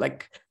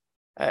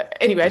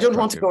anyway. I don't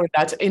want to go in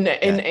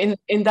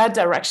that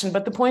direction.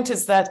 But the point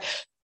is that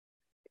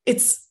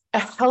it's a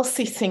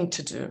healthy thing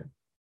to do.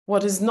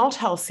 What is not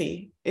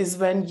healthy is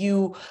when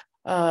you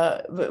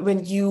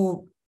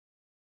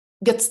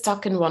get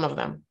stuck in one of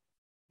them.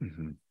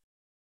 Mm-hmm.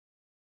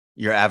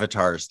 Your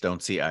avatars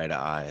don't see eye to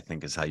eye, I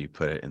think is how you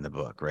put it in the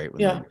book, right?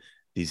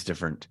 These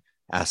different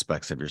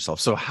aspects of yourself.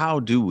 So how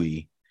do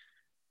we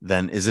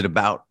then, is it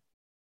about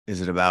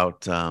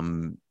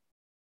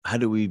how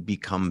do we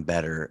become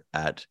better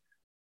at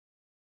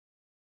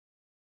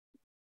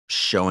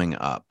showing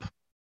up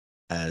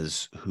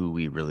as who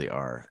we really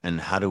are?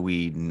 And how do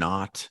we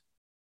not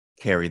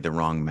carry the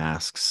wrong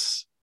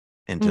masks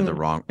into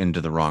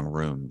the wrong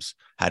rooms?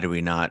 How do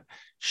we not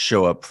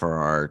show up for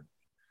our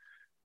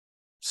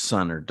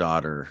son or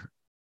daughter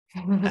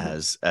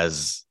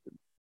as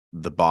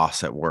the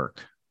boss at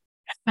work?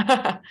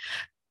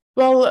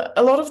 Well,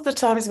 a lot of the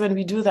times when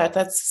we do that,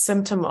 that's a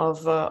symptom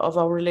of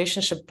our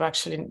relationship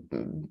actually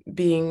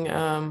being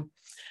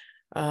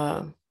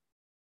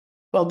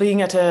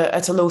being at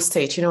a low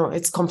state.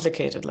 It's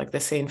complicated, like they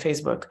say in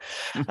Facebook.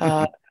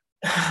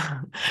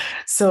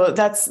 So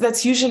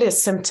that's usually a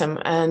symptom,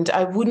 and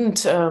I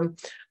wouldn't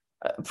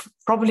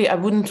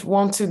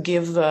want to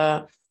give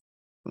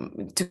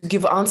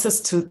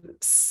answers to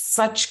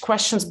such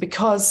questions,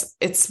 because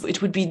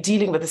it would be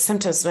dealing with the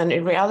symptoms, when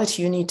in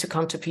reality you need to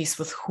come to peace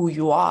with who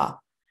you are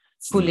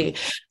fully.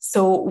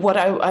 So what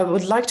I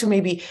would like to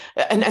maybe,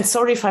 and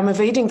sorry if I'm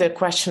evading the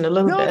question a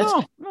little bit.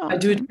 No. I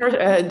do it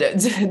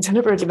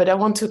deliberately, but I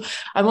want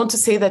to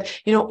say that,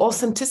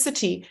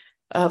 authenticity,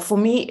 for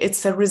me,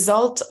 it's a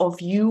result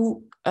of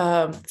you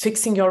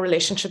fixing your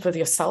relationship with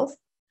yourself.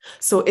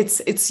 So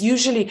it's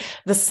usually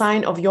the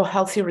sign of your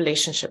healthy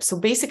relationship. So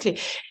basically,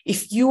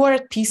 if you are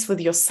at peace with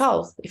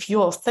yourself, if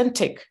you're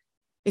authentic,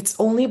 it's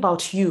only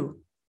about you.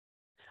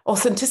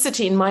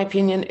 Authenticity, in my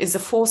opinion, is a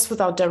force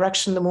without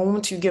direction. The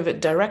moment you give it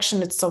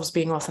direction, it stops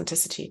being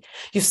authenticity.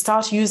 You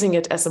start using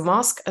it as a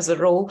mask, as a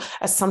role,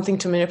 as something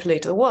to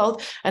manipulate the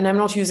world. And I'm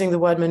not using the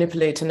word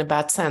manipulate in a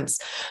bad sense.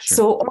 Sure.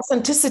 So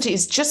authenticity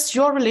is just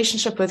your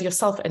relationship with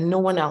yourself and no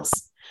one else.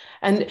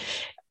 And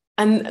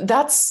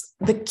that's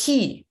the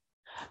key.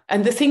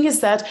 And the thing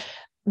is that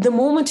the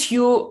moment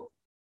you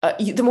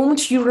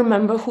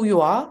remember who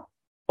you are,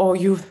 or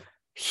you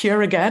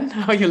hear again,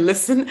 or you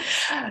listen,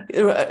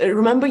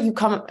 remember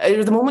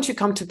the moment you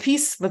come to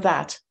peace with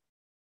that,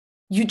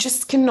 you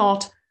just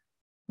cannot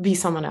be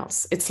someone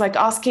else. It's like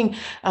asking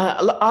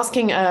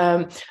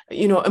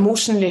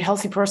emotionally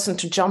healthy person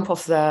to jump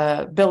off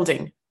the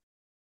building.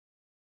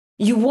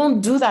 You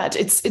won't do that.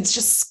 It's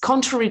just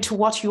contrary to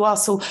what you are.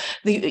 So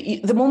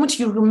the moment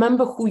you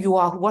remember who you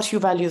are, what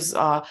your values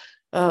are,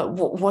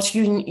 what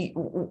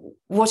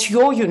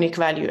your unique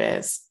value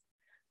is,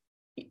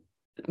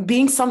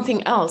 being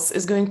something else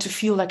is going to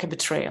feel like a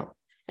betrayal.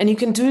 And you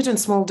can do it in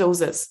small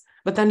doses,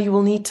 but then you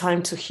will need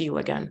time to heal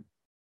again.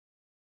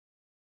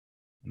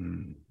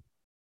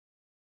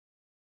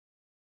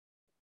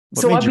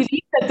 So I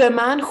believe that the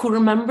man who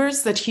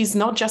remembers that he's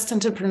not just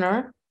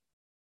entrepreneur,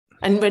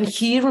 and when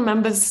he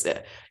remembers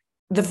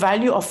the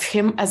value of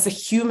him as a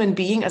human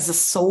being, as a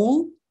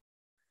soul,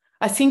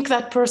 I think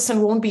that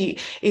person won't be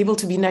able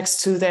to be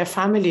next to their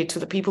family, to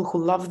the people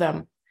who love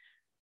them,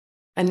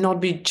 and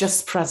not be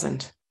just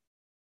present.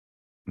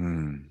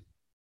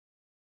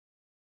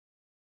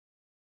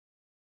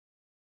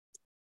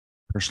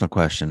 Personal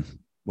question.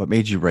 What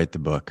made you write the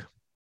book?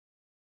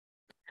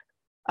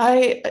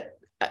 I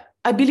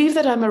believe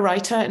that I'm a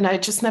writer, and I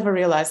just never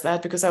realized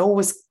that, because I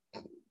always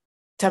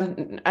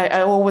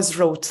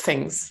wrote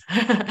things.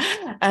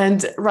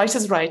 And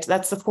writers write.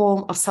 That's the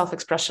form of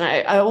self-expression.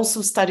 I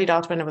also studied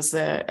art when I was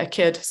a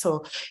kid.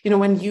 So,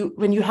 when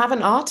you have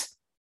an art,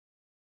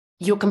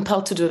 you're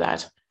compelled to do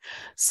that.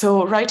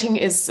 So writing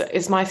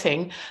is my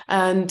thing.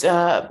 And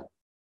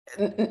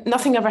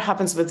nothing ever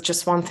happens with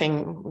just one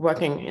thing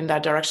working in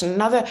that direction.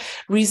 Another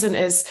reason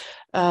is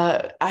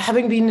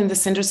having been in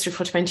this industry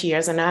for 20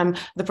 years, and I'm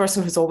the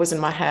person who's always in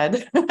my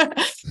head,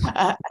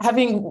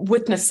 having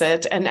witnessed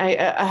it. And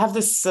I have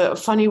this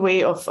funny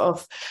way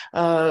of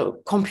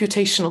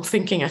computational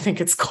thinking, I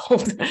think it's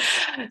called.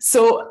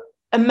 So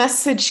a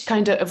message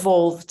kind of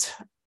evolved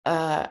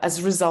as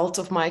a result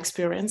of my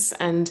experience.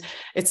 And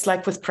it's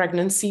like with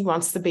pregnancy,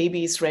 once the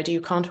baby is ready,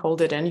 you can't hold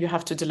it in, you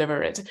have to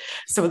deliver it.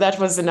 So that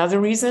was another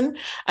reason.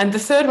 And the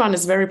third one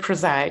is very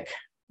prosaic,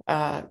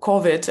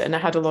 COVID, and I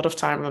had a lot of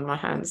time on my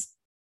hands.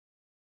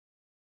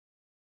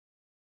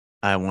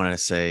 I want to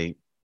say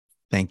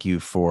thank you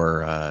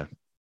for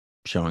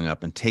showing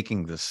up and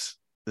taking this.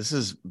 This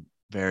is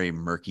very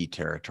murky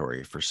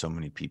territory for so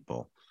many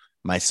people,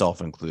 myself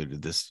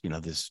included.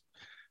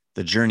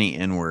 The journey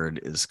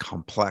inward is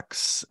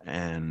complex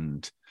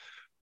and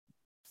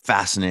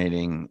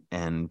fascinating,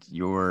 and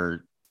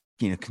your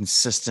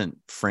consistent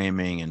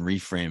framing and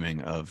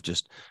reframing of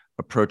just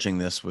approaching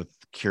this with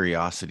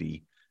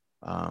curiosity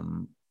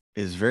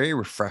is very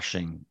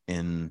refreshing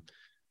in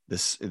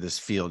this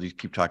field. You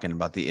keep talking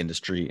about the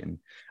industry, and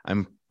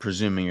I'm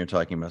presuming you're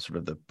talking about sort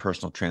of the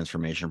personal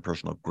transformation,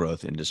 personal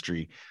growth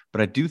industry. But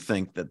I do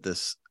think that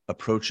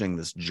approaching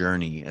this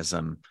journey, as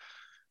I'm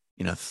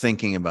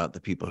thinking about the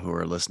people who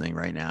are listening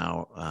right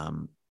now,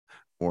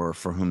 or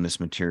for whom this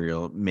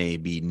material may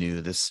be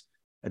new,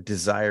 a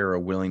desire, a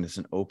willingness,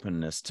 an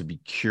openness to be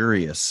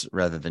curious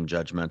rather than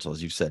judgmental,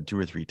 as you've said 2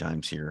 or 3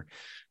 times here.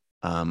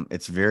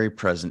 It's very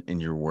present in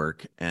your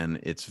work, and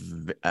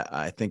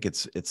I think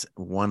it's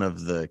one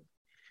of the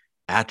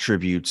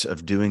attributes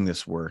of doing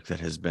this work that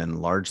has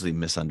been largely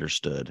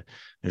misunderstood.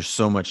 There's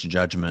so much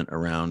judgment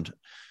around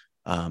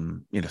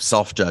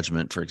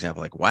self-judgment, for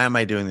example, like, why am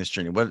I doing this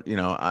journey? What,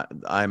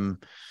 I'm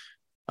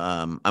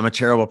I'm a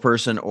terrible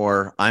person,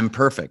 or I'm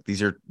perfect.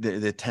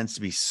 It tends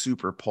to be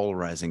super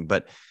polarizing,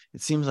 but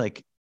it seems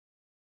like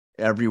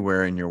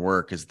everywhere in your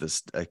work is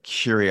this a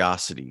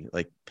curiosity.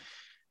 Like,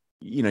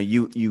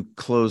 you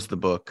close the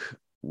book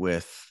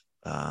with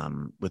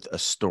a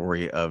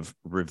story of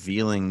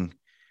revealing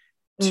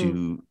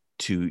to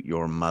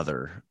your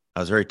mother. I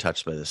was very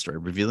touched by this story,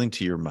 revealing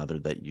to your mother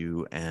that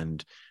you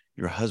and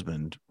your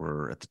husband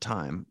were, at the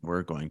time,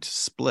 were going to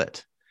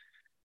split.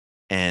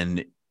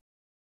 And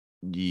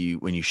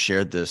when you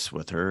shared this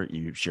with her,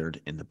 you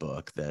shared in the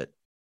book that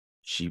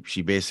she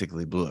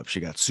basically blew up.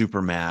 She got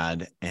super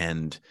mad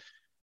and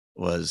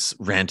was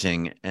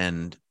ranting,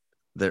 and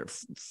that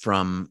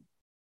from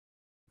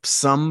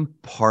some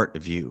part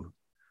of you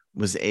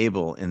was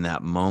able in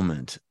that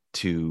moment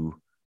to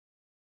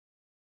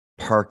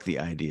park the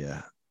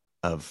idea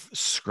of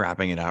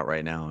scrapping it out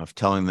right now, of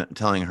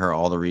telling her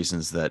all the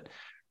reasons that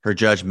her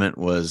judgment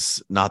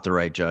was not the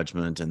right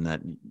judgment, and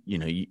that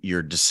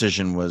your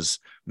decision was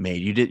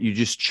made. You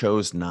just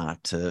chose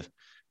not to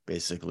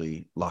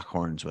basically lock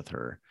horns with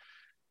her.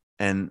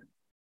 And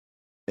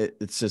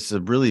it's just a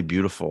really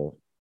beautiful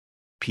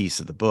piece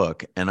of the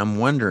book. And I'm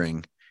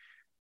wondering,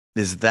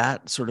 is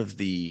that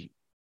the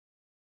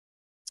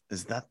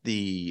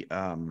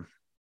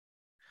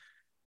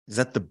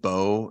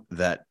bow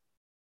that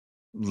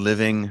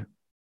living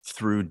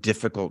through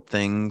difficult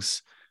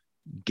things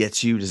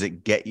gets you? Does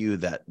it get you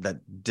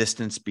that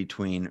distance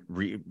between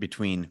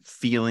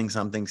feeling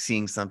something,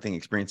 seeing something,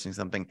 experiencing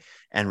something,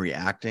 and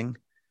reacting?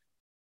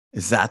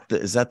 Is that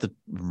the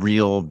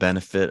real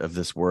benefit of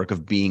this work,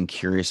 of being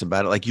curious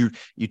about it? Like you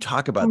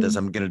talk about this,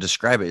 I'm going to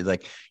describe it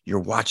like you're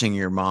watching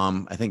your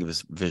mom. I think it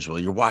was visual.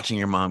 You're watching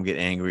your mom get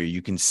angry.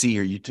 You can see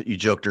her. You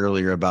joked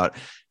earlier about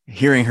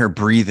hearing her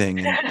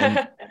breathing,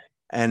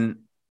 and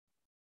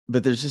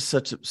but there's just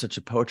such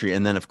a poetry.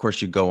 And then of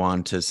course you go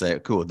on to say,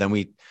 cool, then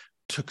we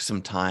took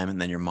some time,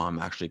 and then your mom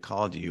actually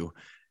called you,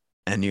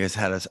 and you guys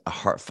had a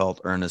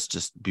heartfelt, earnest,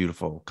 just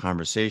beautiful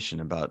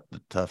conversation about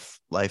the tough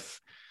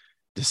life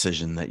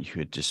decision that you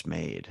had just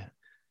made.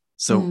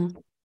 So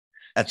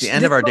at the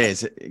end of our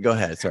days, go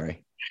ahead.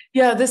 Sorry.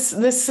 Yeah, this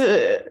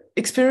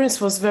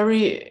experience was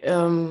very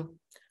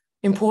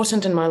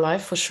important in my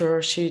life, for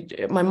sure.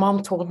 My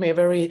mom taught me a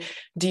very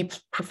deep,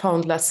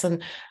 profound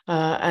lesson,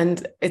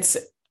 and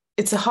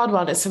it's a hard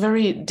one. It's a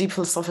very deep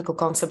philosophical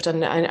concept,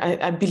 and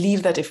I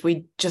believe that if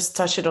we just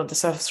touch it on the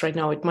surface right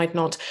now, it might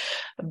not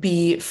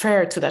be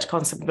fair to that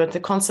concept. But the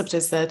concept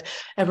is that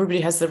everybody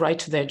has the right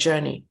to their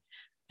journey,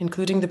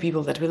 including the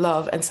people that we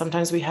love. And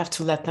sometimes we have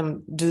to let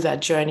them do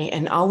that journey.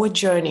 And our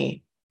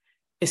journey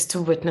is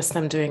to witness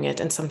them doing it,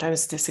 and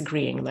sometimes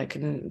disagreeing. Like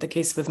in the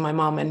case with my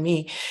mom and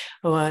me,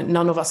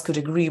 none of us could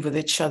agree with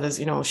each other's.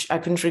 I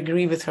couldn't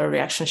agree with her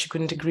reaction. She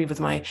couldn't agree with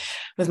my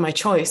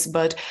choice.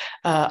 But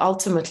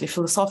ultimately,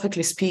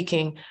 philosophically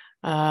speaking,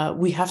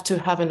 we have to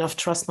have enough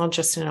trust, not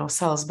just in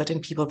ourselves, but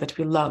in people that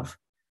we love,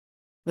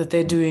 that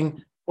they're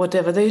doing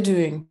whatever they're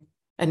doing.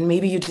 And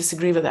maybe you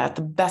disagree with that.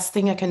 The best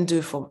thing I can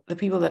do for the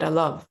people that I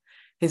love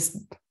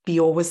is be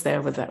always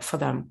there for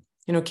them.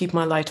 Keep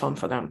my light on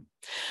for them.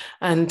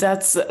 And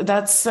that's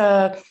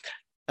a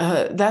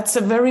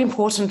very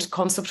important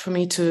concept for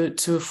me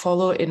to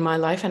follow in my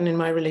life and in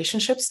my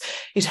relationships.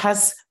 It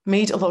has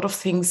made a lot of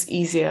things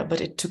easier,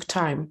 but it took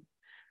time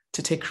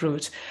to take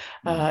root,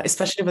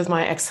 especially with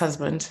my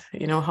ex-husband.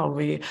 How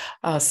we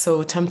are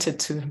so tempted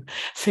to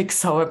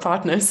fix our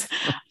partners.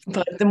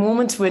 But the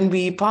moment when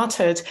we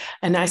parted,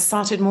 and I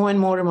started more and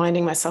more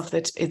reminding myself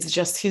that it's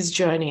just his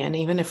journey, and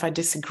even if I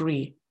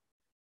disagree,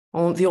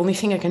 the only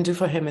thing I can do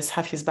for him is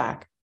have his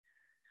back.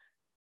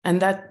 And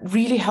that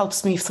really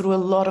helps me through a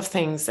lot of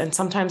things. And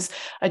sometimes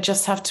I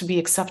just have to be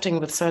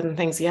accepting with certain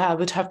things. Yeah, I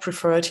would have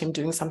preferred him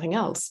doing something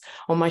else,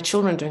 or my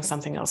children doing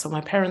something else, or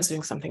my parents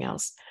doing something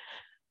else.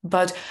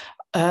 But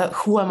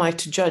who am I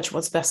to judge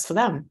what's best for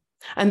them?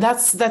 And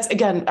that's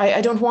again,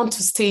 I don't want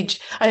to stage.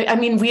 I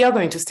mean, we are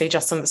going to stage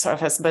us on the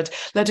surface, but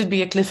let it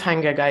be a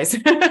cliffhanger, guys.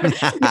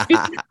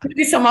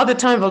 Maybe some other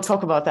time we'll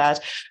talk about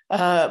that.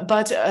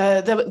 But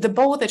the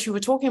bow that you were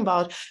talking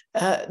about,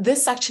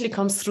 this actually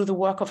comes through the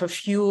work of a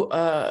few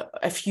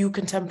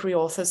contemporary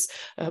authors.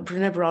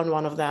 Brené Brown,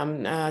 one of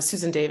them.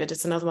 Susan David,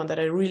 it's another one that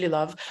I really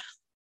love.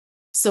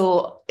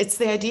 So it's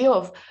the idea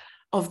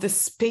of the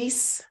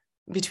space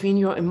between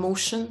your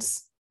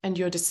emotions and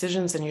your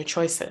decisions and your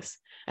choices.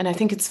 And I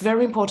think it's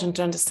very important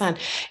to understand,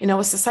 in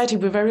our society,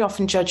 we very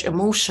often judge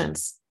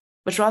emotions,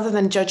 but rather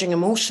than judging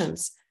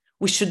emotions,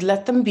 we should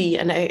let them be.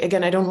 And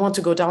I don't want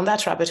to go down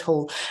that rabbit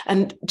hole.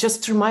 And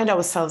just to remind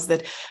ourselves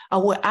that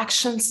our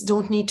actions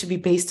don't need to be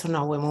based on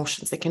our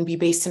emotions. They can be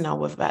based in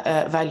our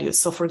values.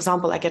 So for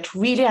example, I get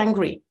really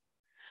angry,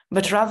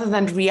 but rather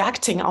than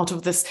reacting out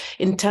of this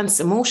intense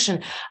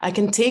emotion, I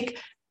can take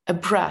a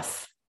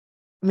breath,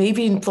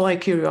 maybe employ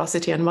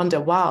curiosity and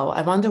wonder, wow,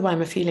 I wonder why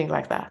I'm feeling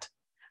like that.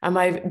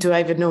 Do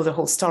I even know the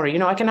whole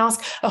story? I can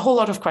ask a whole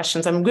lot of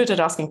questions. I'm good at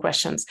asking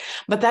questions,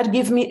 but that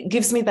gives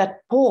me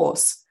that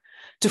pause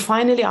to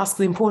finally ask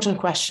the important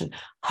question: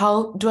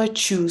 how do I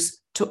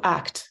choose to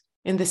act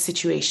in this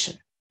situation?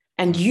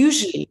 And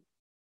usually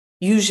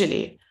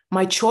usually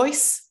my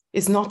choice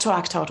is not to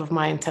act out of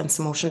my intense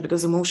emotion,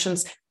 because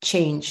emotions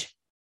change,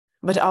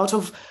 but out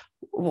of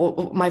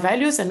my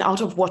values and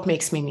out of what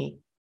makes me me.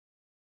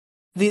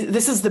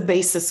 This is the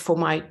basis for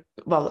my,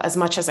 well, as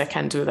much as I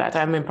can do that.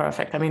 I'm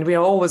imperfect. I mean, we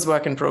are always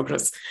work in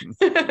progress.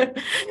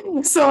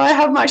 So I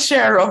have my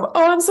share of,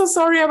 oh, I'm so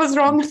sorry, I was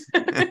wrong.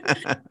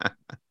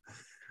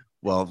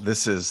 Well,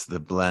 this is the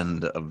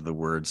blend of the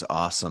words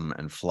awesome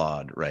and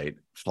flawed, right?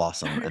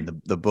 Flawesome.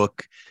 And the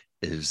book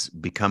is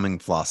Becoming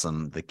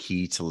Flawesome, The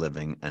Key to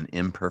Living an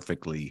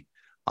Imperfectly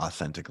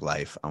Authentic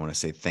Life. I want to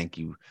say thank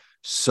you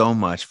so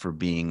much for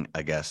being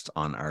a guest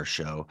on our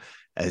show.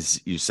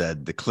 As you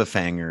said, the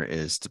cliffhanger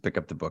is to pick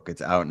up the book.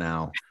 It's out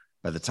now.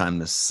 By the time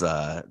this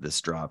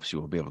drops,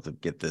 you will be able to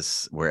get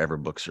this wherever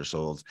books are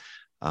sold.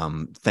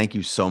 Thank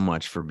you so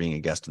much for being a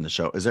guest on the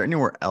show. Is there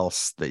anywhere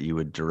else that you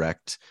would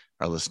direct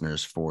our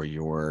listeners for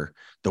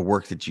the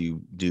work that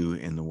you do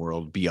in the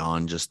world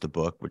beyond just the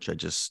book, which I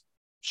just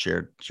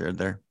shared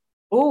there?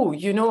 Oh,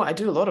 I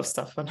do a lot of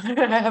stuff, and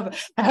I have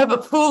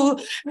a full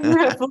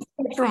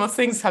spectrum of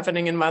things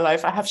happening in my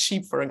life. I have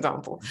sheep, for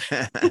example.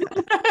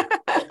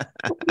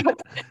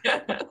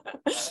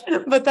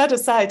 But that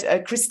aside,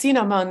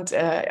 Kristina Mänd,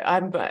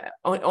 I'm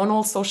on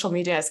all social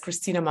media as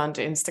Kristina Mänd.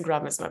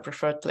 Instagram is my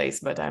preferred place,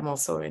 but I'm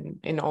also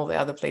in all the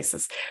other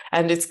places.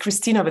 And it's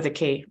Kristina with a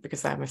K,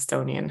 because I'm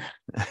Estonian.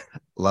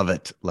 Love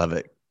it.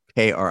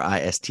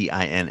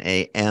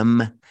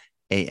 KRISTINAMAND.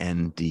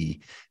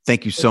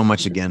 Thank you so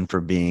much again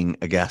for being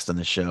a guest on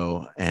the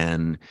show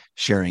and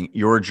sharing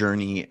your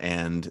journey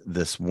and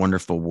this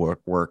wonderful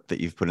work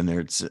that you've put in there.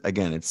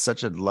 It's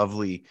such a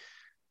lovely,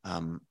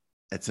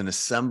 it's an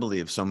assembly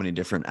of so many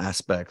different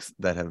aspects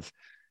that have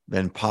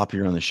been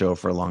popular on the show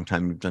for a long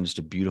time. You've done just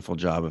a beautiful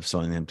job of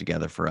sewing them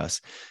together for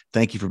us.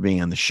 Thank you for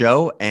being on the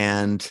show.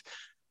 And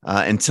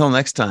until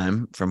next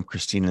time, from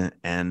Kristina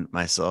and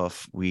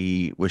myself,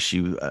 we wish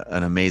you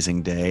an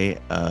amazing day,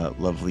 a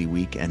lovely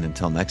week. And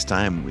until next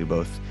time, we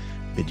both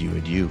bid you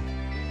adieu.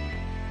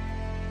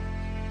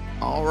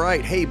 All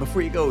right. Hey,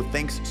 before you go,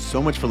 thanks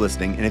so much for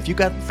listening. And if you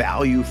got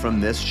value from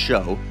this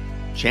show,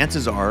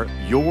 chances are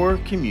your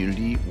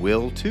community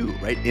will too,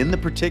 right? In the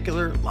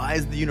particular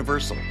lies the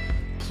universal.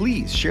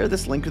 Please share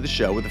this link to the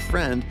show with a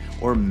friend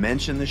or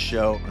mention the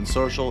show on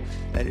social.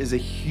 That is a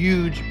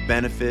huge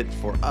benefit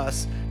for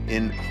us,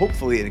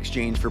 hopefully in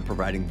exchange for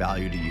providing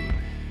value to you.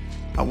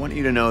 I want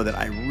you to know that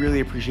I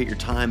really appreciate your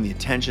time, the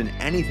attention,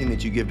 anything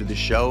that you give to the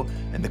show,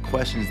 and the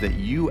questions that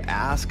you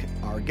ask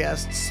our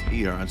guests,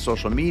 either on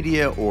social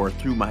media or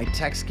through my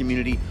text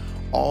community.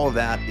 All of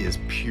that is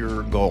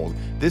pure gold.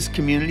 This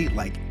community,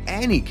 like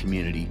any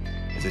community,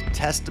 is a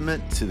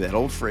testament to that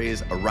old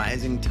phrase, a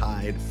rising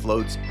tide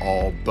floats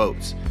all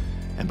boats.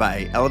 And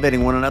by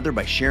elevating one another,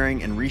 by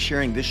sharing and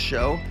resharing this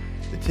show,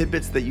 the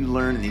tidbits that you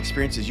learn and the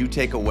experiences you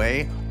take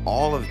away,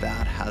 all of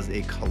that has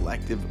a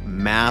collective,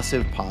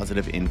 massive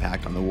positive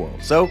impact on the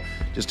world. So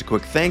just a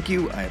quick thank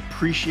you. I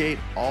appreciate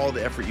all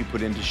the effort you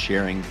put into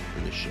sharing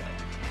this show.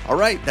 All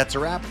right, that's a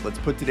wrap. Let's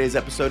put today's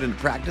episode into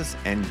practice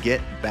and get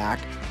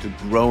back to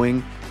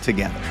growing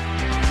together.